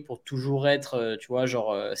calorique pour toujours être, tu vois,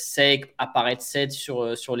 genre sec, apparaître sec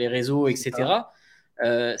sur les réseaux, C'est ça.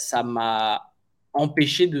 etc. Ça m'a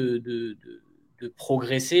empêché de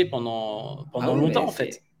progresser Ah pendant oui, longtemps, mais en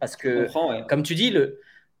fait. Parce je que, comprends, ouais. comme tu dis,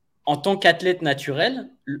 en tant qu'athlète naturel,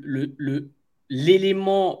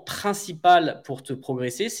 l'élément principal pour te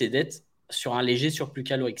progresser, c'est d'être sur un léger surplus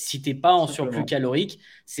calorique. Si tu n'es pas Tout en surplus simplement. calorique,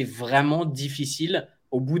 c'est vraiment difficile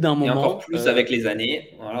au bout d'un Et encore moment. plus avec les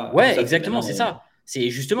années. Voilà. Nous, Ouais, ça fait exactement, maintenant c'est ça. C'est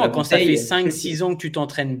justement la quand ça fait bouteille. 5 6 ans que tu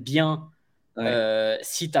t'entraînes bien, Ouais,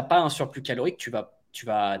 si tu n'as pas un surplus calorique, tu vas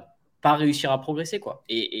pas réussir à progresser, quoi.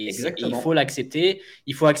 Et il faut exactement. l'accepter.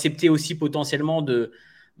 Il faut accepter aussi potentiellement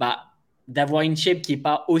bah, d'avoir une shape qui est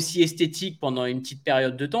pas aussi esthétique pendant une petite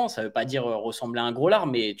période de temps. Ça veut pas dire ressembler à un gros lard,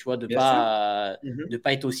 mais tu vois, Bien sûr. de Mhm.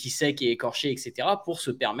 pas être aussi sec et écorché, etc., pour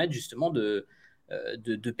se permettre justement de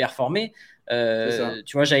performer. C'est ça.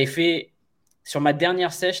 Tu vois, j'avais fait sur ma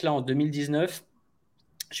dernière sèche là en 2019,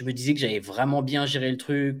 je me disais que j'avais vraiment bien géré le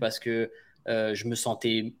truc parce que je me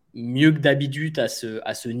sentais mieux que d'habitude à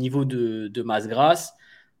ce niveau de masse grasse.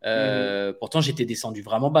 Mhm. Pourtant, j'étais descendu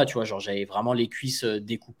vraiment bas, tu vois, genre j'avais vraiment les cuisses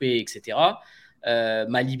découpées, etc.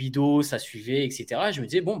 Ma libido, ça suivait, etc. Et je me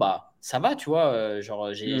disais, bon, bah, ça va, tu vois,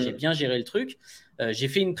 genre j'ai Mhm. bien géré le truc. J'ai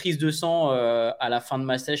fait une prise de sang à la fin de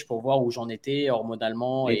ma sèche pour voir où j'en étais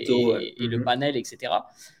hormonalement Les taux, ouais. et le Mhm. panel, etc.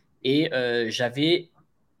 Et j'avais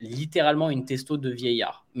littéralement une testo de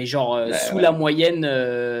vieillard, mais genre Ouais, sous la ouais. moyenne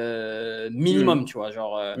minimum, Mhm. tu vois.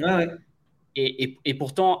 Genre, Ouais, ouais. et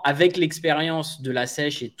pourtant, avec l'expérience de la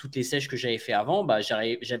sèche et toutes les sèches que j'avais fait avant, bah,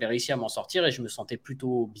 j'avais réussi à m'en sortir et je me sentais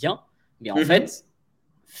plutôt bien. Mais en Mhm. fait,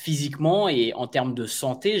 physiquement et en termes de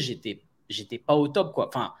santé, j'étais pas au top, quoi.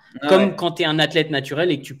 Enfin, Ouais, comme ouais. quand tu es un athlète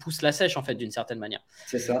naturel et que tu pousses la sèche, en fait, d'une certaine manière.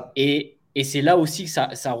 C'est ça. Et c'est là aussi que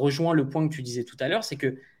ça rejoint le point que tu disais tout à l'heure, c'est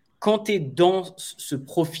que quand tu es dans ce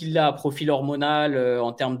profil-là, profil hormonal,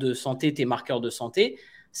 en termes de santé, tes marqueurs de santé,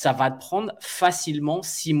 ça va te prendre facilement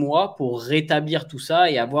 6 mois pour rétablir tout ça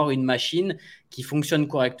et avoir une machine qui fonctionne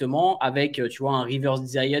correctement avec, tu vois, un reverse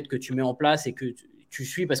diet que tu mets en place et que tu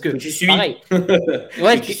suis parce que, Que tu suis. pareil,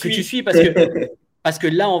 ouais, Que tu que tu suis. suis parce que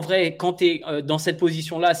là, en vrai, quand tu es dans cette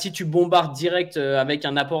position-là, si tu bombardes direct avec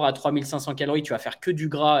un apport à 3500 calories, tu vas faire que du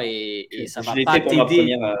gras et ça Je va l'ai pas fait pour ma t'aider.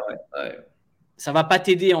 première. Ouais, Ça va pas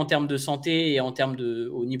t'aider en termes de santé et en termes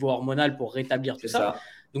au niveau hormonal pour rétablir tout c'est ça. ça.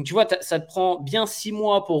 Donc, tu vois, ça te prend bien 6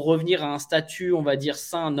 mois pour revenir à un statut, on va dire,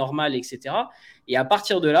 sain, normal, etc. Et à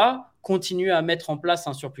partir de là, continue à mettre en place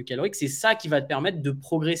un surplus calorique. C'est ça qui va te permettre de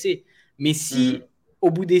progresser. Mais si,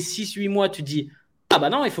 au bout des 6-8 mois, tu te dis, ah bah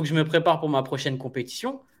non, il faut que je me prépare pour ma prochaine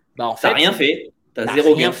compétition, bah en T'as rien fait, fait. T'as t'as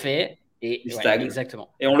zéro rien gain. fait. Et Tu ouais, stagnes.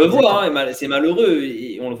 exactement. Et on le voit, Exactement. hein, c'est malheureux.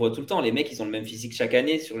 Et on le voit tout le temps. Les mecs, ils ont le même physique chaque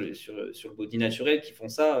année sur le body naturel qui font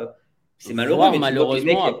ça. C'est malheureux, Voire mais tu vois que les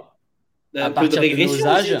mecs, malheureusement, il y a à un peu de partir de nos régression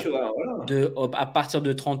aussi, âges, tu vois. Voilà. à partir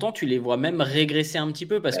de 30 ans, tu les vois même régresser un petit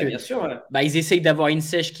peu parce Bah, que bien sûr, ouais. bah, ils essayent d'avoir une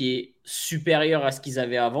sèche qui est supérieure à ce qu'ils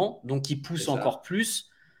avaient avant, donc ils C'est poussent encore ça. plus.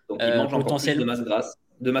 Donc, ils mangent encore plus de Potentiellement, masse grasse,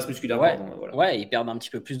 de masse musculaire, ouais, pardon. Voilà. ouais, ils perdent un petit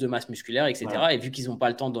peu plus de masse musculaire, Voilà. etc. Et vu qu'ils n'ont pas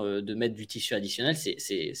le temps de mettre du tissu additionnel, c'est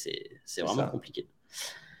C'est vraiment ça. compliqué.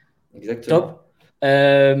 Exactement. Top.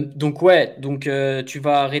 Donc ouais, donc tu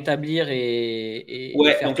vas rétablir et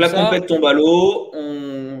Ouais, faire donc tout la ça. compète tombe à l'eau.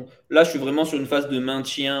 Là, je suis vraiment sur une phase de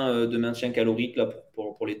maintien calorique là,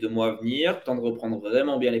 pour les 2 mois à venir. Temps de reprendre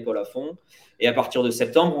vraiment bien l'épaule à fond. Et à partir de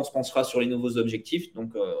septembre, on se pensera sur les nouveaux objectifs.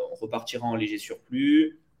 Donc, on repartira en léger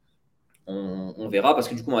surplus. On verra parce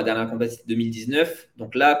que du coup, ma dernière compète, c'était 2019.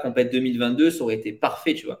 Donc là, compète 2022, ça aurait été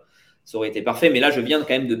parfait, tu vois. Ça aurait été parfait. Mais là, je viens quand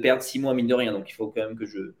même de perdre 6 mois, mine de rien. Donc, il faut quand même que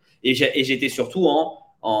je. Et j'étais surtout en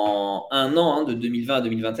un an, hein, de 2020 à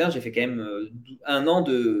 2021, j'ai fait quand même un an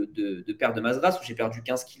de perte de masse grasse où j'ai perdu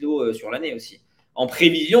 15 kilos sur l'année aussi. En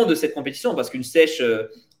prévision de cette compétition, parce qu'une sèche,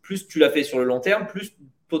 plus tu la fais sur le long terme, plus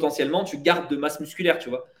potentiellement tu gardes de masse musculaire, tu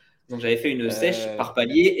vois. Donc j'avais fait une sèche Euh, par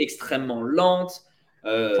palier extrêmement lente.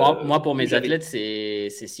 Moi, pour Où mes j'avais. athlètes, c'est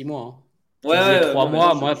 6 mois, hein. Tu Ouais, disais ouais, trois non, mais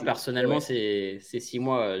moi, mois. Moi, personnellement, ouais. c'est 6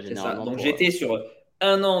 mois C'est ça. généralement Donc pour. j'étais sur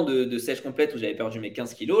un an de sèche complète où j'avais perdu mes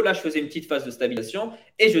 15 kilos. Là, je faisais une petite phase de stabilisation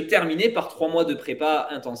et je terminais par 3 mois de prépa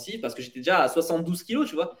intensive parce que j'étais déjà à 72 kilos,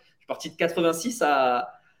 tu vois. Je suis parti de 86 à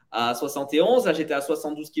 71. Là, j'étais à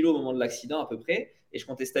 72 kilos au moment de l'accident à peu près et je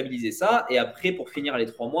comptais stabiliser ça. Et après, pour finir les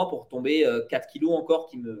 3 mois, pour tomber 4 kilos encore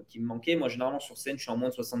qui me manquaient. Moi, généralement, sur scène, je suis en moins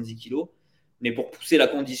de 70 kilos. Mais pour pousser la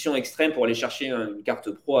condition extrême, pour aller chercher une carte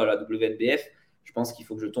pro à la WNBF, je pense qu'il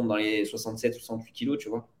faut que je tombe dans les 67-68 kilos, tu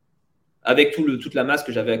vois. Avec toute la masse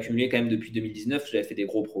que j'avais accumulée quand même depuis 2019, j'avais fait des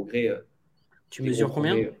gros progrès. Tu mesures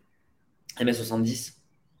combien? 1m70.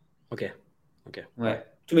 Ok. Ok. Ouais. Ouais.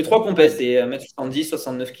 Tous mes 3 compètes, Ouais, c'est 1m70,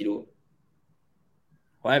 69 kilos.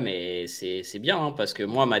 ouais, mais c'est bien hein, parce que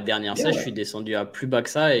moi, ma dernière Bien, sèche, je ouais. suis descendu à plus bas que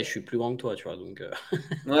ça et je suis plus grand que toi, tu vois. Donc,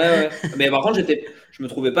 Ouais, ouais. Mais par contre, je me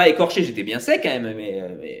trouvais pas écorché. J'étais bien sec quand même,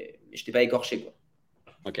 mais je n'étais pas écorché, quoi.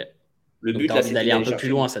 ok. Le Donc, but, tu as là, envie c'était d'aller un d'aller peu plus chercher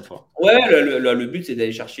loin cette fois. Ouais, le but, c'est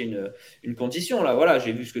d'aller chercher une condition. Là, voilà,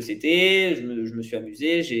 j'ai vu ce que c'était, je me suis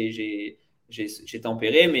amusé, j'ai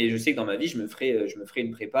tempéré, mais je sais que dans ma vie, je me ferai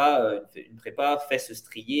une prépa fesses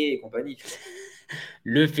striées et compagnie, tu vois.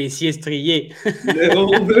 Le fessier strié.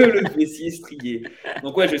 On veut le fessier strié.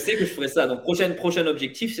 Donc, ouais, je sais que je ferai ça. Donc, prochain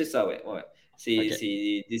objectif, c'est ça, ouais. Ouais. C'est Ok.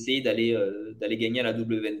 c'est d'essayer d'aller gagner à la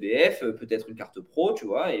WNBF, peut-être une carte pro, tu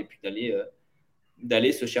vois, et puis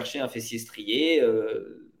d'aller se chercher un fessier strié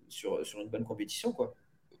sur une bonne compétition, quoi.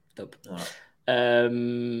 Top. Voilà.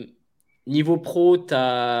 Euh, Niveau pro,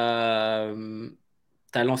 t'as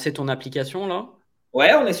lancé ton application là?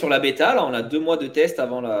 Ouais, on est sur la bêta. Là, on a 2 mois de test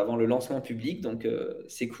avant le lancement public. Donc,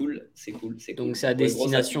 c'est cool. C'est cool. C'est Donc, cool. c'est à Donc, ouais,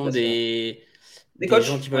 grosse destination application. Des des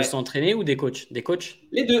gens coachs, qui veulent ouais. s'entraîner ou des coachs? Des coachs?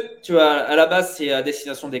 Les deux. Tu vois, à la base, c'est à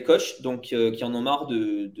destination des coachs donc, qui en ont marre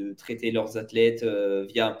de traiter leurs athlètes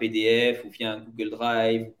via un PDF ou via un Google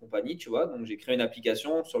Drive ou compagnie. Tu vois, donc, j'ai créé une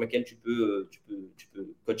application sur laquelle tu peux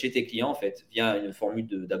coacher tes clients en fait via une formule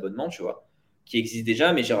d'abonnement, tu vois, qui existe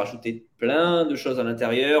déjà, mais j'ai rajouté plein de choses à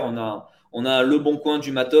l'intérieur. On a le bon coin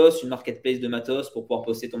du matos, une marketplace de matos pour pouvoir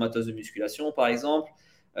poster ton matos de musculation, par exemple.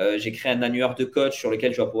 J'ai créé un annuaire de coach sur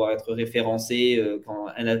lequel tu vas pouvoir être référencé quand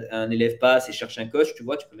un élève passe et cherche un coach. Tu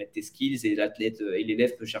vois, tu peux mettre tes skills et l'athlète et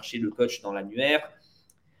l'élève peut chercher le coach dans l'annuaire.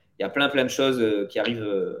 Il y a plein de choses qui arrivent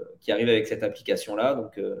avec cette application-là.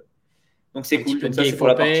 Donc c'est Un petit cool. peu Donc de ça, gay c'est pour for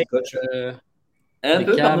la pay, partie coach. euh, Un des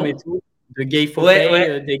peu, cams et pardon. tout? De gay for Ouais, pay,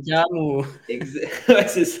 ouais. des cams ou. Ouais,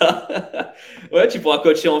 c'est ça. Ouais, tu pourras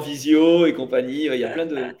coacher en visio et compagnie. Il y a plein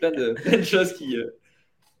de choses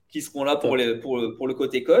qui seront là pour Top. le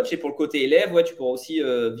côté coach. Et pour le côté élève, ouais, tu pourras aussi,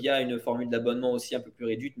 via une formule d'abonnement aussi un peu plus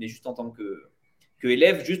réduite, mais juste en tant que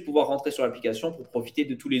élève, juste pouvoir rentrer sur l'application pour profiter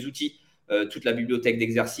de tous les outils. toute la bibliothèque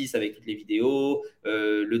d'exercices avec toutes les vidéos,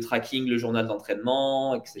 le tracking, le journal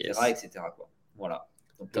d'entraînement, etc. etc. quoi. Voilà.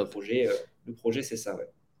 Donc, le projet, c'est ça. Ouais.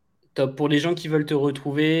 Top. Pour les gens qui veulent te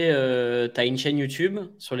retrouver, tu as une chaîne YouTube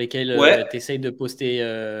sur laquelle tu essayes de poster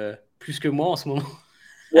plus que moi en ce moment.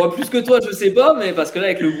 Ouais, plus que toi, je sais pas, mais parce que là,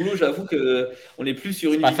 avec le boulot, j'avoue qu'on est plus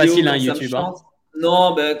sur une vidéo. C'est pas facile, hein, YouTube.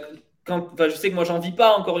 Non, je sais que moi, j'en vis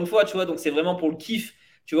pas, encore une fois, tu vois, donc c'est vraiment pour le kiff,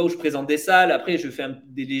 tu vois, où je présente des salles. Après, je fais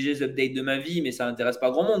des légers updates de ma vie, mais ça n'intéresse pas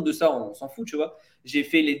grand monde de ça, on s'en fout, tu vois. J'ai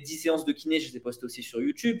fait les 10 séances de kiné, je les ai postées aussi sur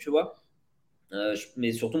YouTube, tu vois.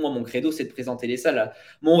 Mais surtout, moi, mon credo, c'est de présenter les salles.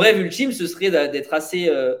 Mon rêve ultime, ce serait d'être assez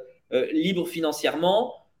libre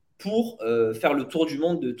financièrement pour faire le tour du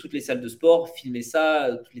monde de toutes les salles de sport, filmer ça,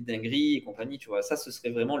 toutes les dingueries et compagnie. Tu vois, ça, ce serait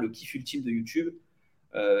vraiment le kiff ultime de YouTube.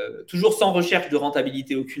 Toujours sans recherche de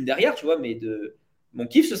rentabilité aucune derrière, tu vois, mais mon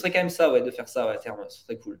kiff, ce serait quand même ça, ouais, de faire ça à terme. Ce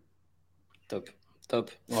serait cool. Top.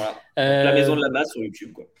 Voilà. La maison de la masse sur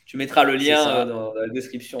YouTube, quoi. Tu mettras le lien dans la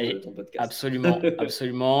description de ton podcast.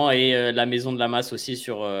 Absolument. Et la maison de la masse aussi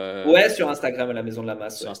sur. Ouais, sur Instagram, la maison de la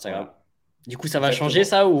masse. Sur Instagram. Voilà. Du coup, ça va changer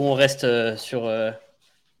ça ou on reste sur.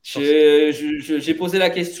 J'ai posé la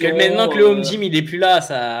question. Parce que maintenant que le home gym il est plus là,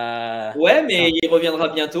 ça. Ouais, mais il reviendra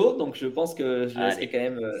bientôt, donc je pense que je laisserai quand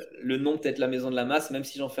même le nom peut-être la maison de la masse, même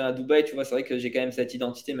si j'en fais à Dubaï, tu vois, c'est vrai que j'ai quand même cette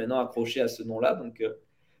identité maintenant accrochée à ce nom-là, donc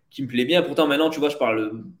qui me plaît bien. Pourtant maintenant, tu vois, je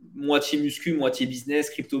parle moitié muscu, moitié business,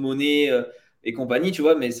 crypto-monnaie et compagnie, tu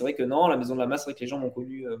vois, mais c'est vrai que non, la maison de la masse, c'est vrai que les gens m'ont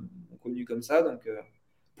connu comme ça, donc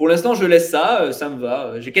pour l'instant je laisse ça, ça me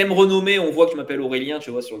va. J'ai quand même renommé, on voit que je m'appelle Aurélien, tu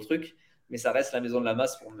vois, sur le truc. Mais ça reste la maison de la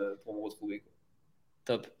masse pour me retrouver. Quoi.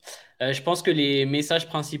 Top. Je pense que les messages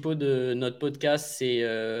principaux de notre podcast, c'est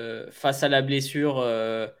face à la blessure,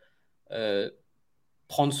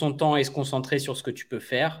 prendre son temps et se concentrer sur ce que tu peux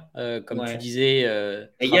faire. Comme tu disais,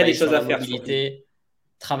 il y a des choses à faire.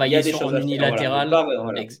 Travailler en unilatéral.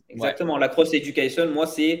 Voilà. Exactement. La cross education, moi,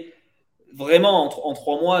 c'est vraiment en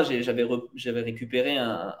 3 mois, j'avais récupéré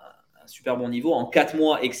un super bon niveau. En 4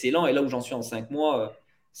 mois, excellent. Et là où j'en suis en 5 mois,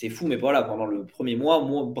 c'est fou. Mais voilà, pendant le premier mois,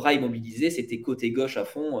 mon bras immobilisé, c'était côté gauche à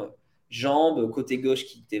fond, jambes, côté gauche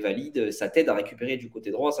qui était valide. Ça t'aide à récupérer du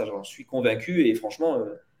côté droit. Ça, j'en suis convaincu. Et franchement,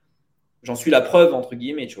 j'en suis la preuve, entre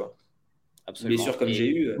guillemets, tu vois. Absolument. Blessure comme j'ai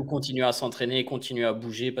eu. Faut continuer à s'entraîner, continuer à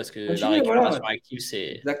bouger parce que la récupération active,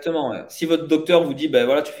 c'est. Exactement. Ouais. Si votre docteur vous dit, ben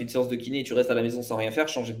voilà, tu fais une séance de kiné et tu restes à la maison sans rien faire,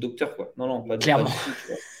 changez de docteur, quoi. Non, pas Clairement. Pas du tout, tu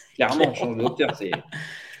vois. Clairement, change de docteur. Tu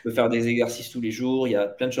peux faire des exercices tous les jours, il y a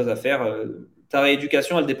plein de choses à faire. Ta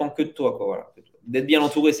rééducation, elle dépend que de toi, quoi. Voilà. D'être bien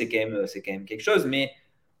entouré, c'est quand même quelque chose, mais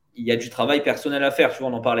il y a du travail personnel à faire. Tu vois,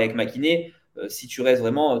 on en parlait avec ma kiné. Si tu restes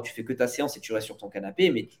vraiment, tu fais que ta séance et tu restes sur ton canapé,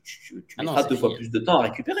 mais tu mettras 2 fois plus de temps à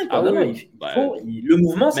récupérer. Quoi. Le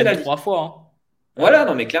mouvement, c'est la vie. 3 fois. Hein. Voilà,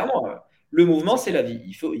 non, mais clairement, le mouvement, c'est la vie.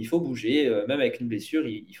 Il faut bouger, même avec une blessure,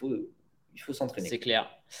 il faut s'entraîner. C'est clair.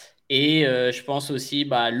 Et je pense aussi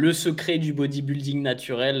le secret du bodybuilding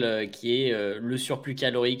naturel qui est le surplus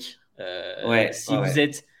calorique.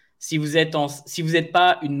 Si vous n'êtes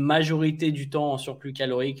pas une majorité du temps en surplus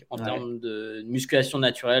calorique en termes de musculation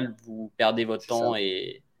naturelle, vous perdez votre temps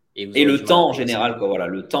et le temps en général, quoi. Voilà,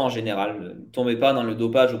 le temps en général. Ne tombez pas dans le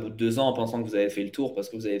dopage au bout de 2 ans en pensant que vous avez fait le tour parce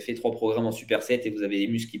que vous avez fait 3 programmes en superset et vous avez les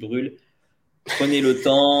muscles qui brûlent. Prenez le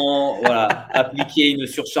temps, voilà, appliquez une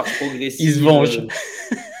surcharge progressive. Il se venge.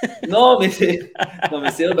 Non, mais c'est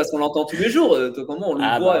vrai parce qu'on l'entend tous les jours. Comment on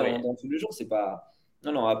le voit et on l'entend tous les jours, c'est pas.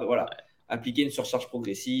 Non, voilà. Appliquer une surcharge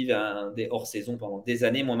progressive, des hors-saison pendant des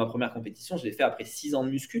années. Moi, ma première compétition, je l'ai fait après 6 ans de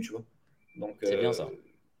muscu, tu vois. Donc, c'est bien ça.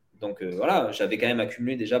 Donc voilà, j'avais quand même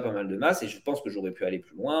accumulé déjà pas mal de masse et je pense que j'aurais pu aller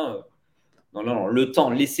plus loin. Non, le temps,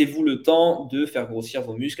 laissez-vous le temps de faire grossir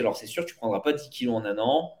vos muscles. Alors c'est sûr, tu ne prendras pas 10 kilos en un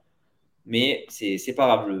an, mais c'est pas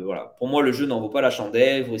grave. Voilà. Pour moi, le jeu n'en vaut pas la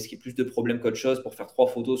chandelle. Vous risquez plus de problèmes qu'autre chose pour faire 3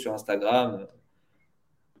 photos sur Instagram.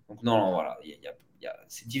 Donc non, voilà.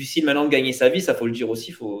 C'est difficile maintenant de gagner sa vie, ça faut le dire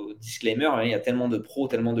aussi, disclaimer, hein, il y a tellement de pros,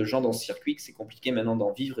 tellement de gens dans ce circuit que c'est compliqué maintenant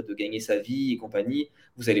d'en vivre et de gagner sa vie et compagnie.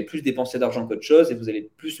 Vous allez plus dépenser d'argent qu'autre chose et vous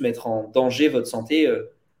allez plus mettre en danger votre santé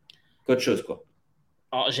qu'autre chose, quoi.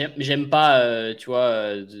 Alors, j'aime pas, tu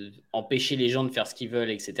vois, empêcher les gens de faire ce qu'ils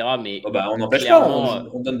veulent, etc. Mais on n'empêche pas,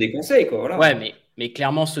 on donne des conseils, quoi. Voilà. Ouais, mais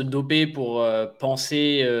clairement, se doper pour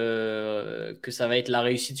penser que ça va être la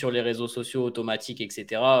réussite sur les réseaux sociaux automatiques,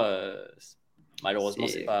 etc. Malheureusement,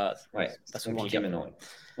 c'est pas souvent le cas maintenant.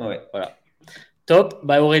 Ouais. Voilà. Top.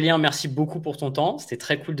 Aurélien, merci beaucoup pour ton temps. C'était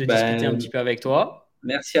très cool de discuter un petit peu avec toi.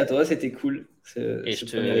 Merci à toi, c'était cool. Et je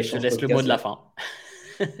te laisse le mot de la fin.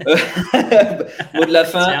 Mot de la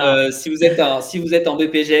fin, si vous êtes en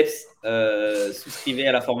BPGEPS, souscrivez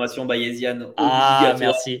à la formation bayésienne obligatoire.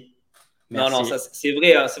 Merci. Non, Merci. ça, c'est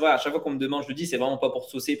vrai, hein, c'est vrai. À chaque fois qu'on me demande, je le dis, c'est vraiment pas pour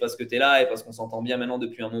te saucer parce que tu es là et parce qu'on s'entend bien maintenant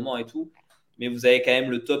depuis un moment et tout. Mais vous avez quand même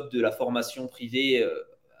le top de la formation privée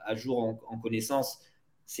à jour en connaissance.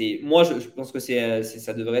 Moi, je pense que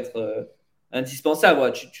ça devrait être indispensable.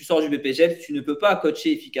 Ouais. Tu sors du BPGEPS, tu ne peux pas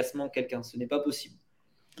coacher efficacement quelqu'un. Ce n'est pas possible.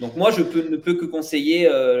 Donc moi, ne peux que conseiller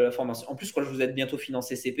la formation. En plus, je crois que vous êtes bientôt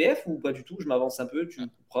financé CPF ou pas du tout. Je m'avance un peu. Tu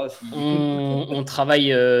couperas si... On travaille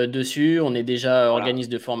dessus, on est déjà Voilà. organisme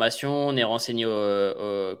de formation, on est renseigné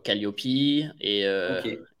au Calliope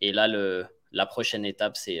Ok. et là, la prochaine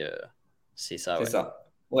étape, c'est ça, C'est ouais. ça.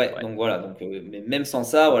 Ouais, Ouais. donc voilà. Donc, mais même sans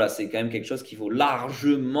ça, voilà, c'est quand même quelque chose qui vaut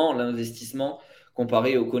largement l'investissement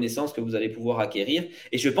comparé aux connaissances que vous allez pouvoir acquérir.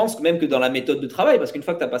 Et je pense même que dans la méthode de travail, parce qu'une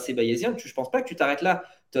fois que tu as passé Bayésien, je ne pense pas que tu t'arrêtes là.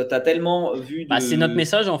 Tu as tellement vu Bah, c'est notre de.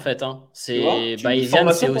 message en fait, hein. Tu vois, C'est Bayesian, c'est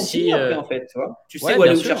formation continue aussi. après, en fait. Tu vois, tu sais Ouais, où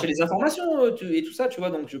bien aller où chercher sûr. les informations et tout ça, tu vois.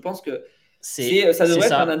 Donc, je pense que ça C'est devrait être un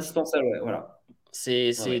ça. indispensable. Ouais, voilà.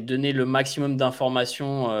 Ouais, C'est ouais. donner le maximum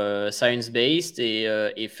d'informations science-based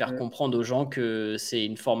et faire Mm. comprendre aux gens que c'est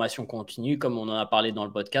une formation continue, comme on en a parlé dans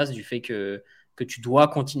le podcast, du fait que tu dois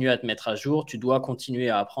continuer à te mettre à jour, tu dois continuer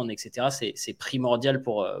à apprendre, etc. C'est primordial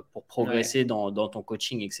pour Ouais. progresser dans ton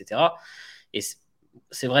coaching, etc. Et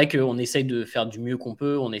c'est vrai qu'on essaye de faire du mieux qu'on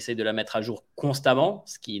peut, on essaye de la mettre à jour constamment,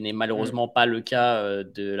 ce qui n'est Mm. malheureusement pas le cas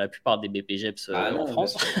de la plupart des BPGEPS Ah en non, bien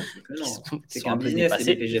France, sûr, bien sûr que non. qui C'est sont qu'un un peu business, les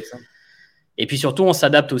dépassés. BPGEPS. Hein. Et puis surtout, on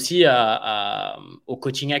s'adapte aussi au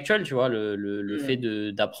coaching actuel, tu vois, le fait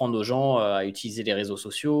Mm. d'apprendre aux gens à utiliser les réseaux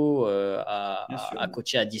sociaux, Bien sûr. à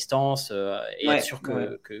coacher à distance et être Ouais, sûr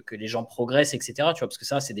ouais. que les gens progressent, etc. Tu vois, parce que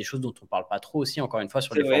ça, c'est des choses dont on ne parle pas trop aussi, encore une fois,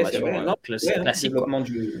 sur les C'est formations vrai. Non, c'est vrai, hein, le classiques, quoi. développement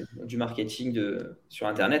du marketing sur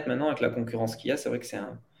Internet maintenant, avec la concurrence qu'il y a, c'est vrai que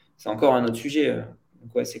c'est encore un autre sujet.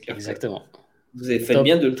 Donc, ouais, c'est clair que Exactement. vous avez fait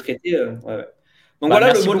bien Top. de le traiter. Ouais, ouais. Donc, Bah, voilà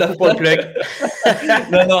le merci mot de la beaucoup pour le fin.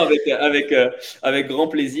 plug. Non, non, avec grand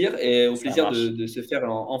plaisir et au Ça plaisir marche. de se faire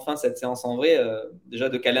enfin cette séance en vrai. Déjà,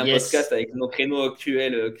 de caler un podcast Yes, avec nos créneaux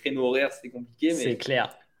actuels, créneaux horaires, c'était compliqué, c'est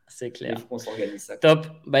clair. C'est mais il clair. faut qu'on s'organise ça. Top.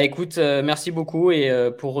 Bah écoute, merci beaucoup. Et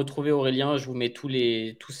pour retrouver Aurélien, je vous mets tous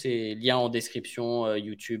ces liens en description,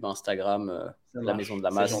 YouTube, Instagram, Ça la Maison de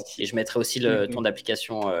marche, la c'est Masse. Et gentil. je mettrai aussi ton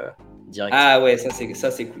application direct. Ah ouais, ça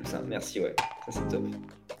c'est cool ça. Merci, ouais. Ça c'est top.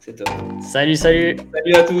 C'est top. Salut, salut.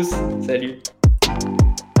 Salut à tous. Salut.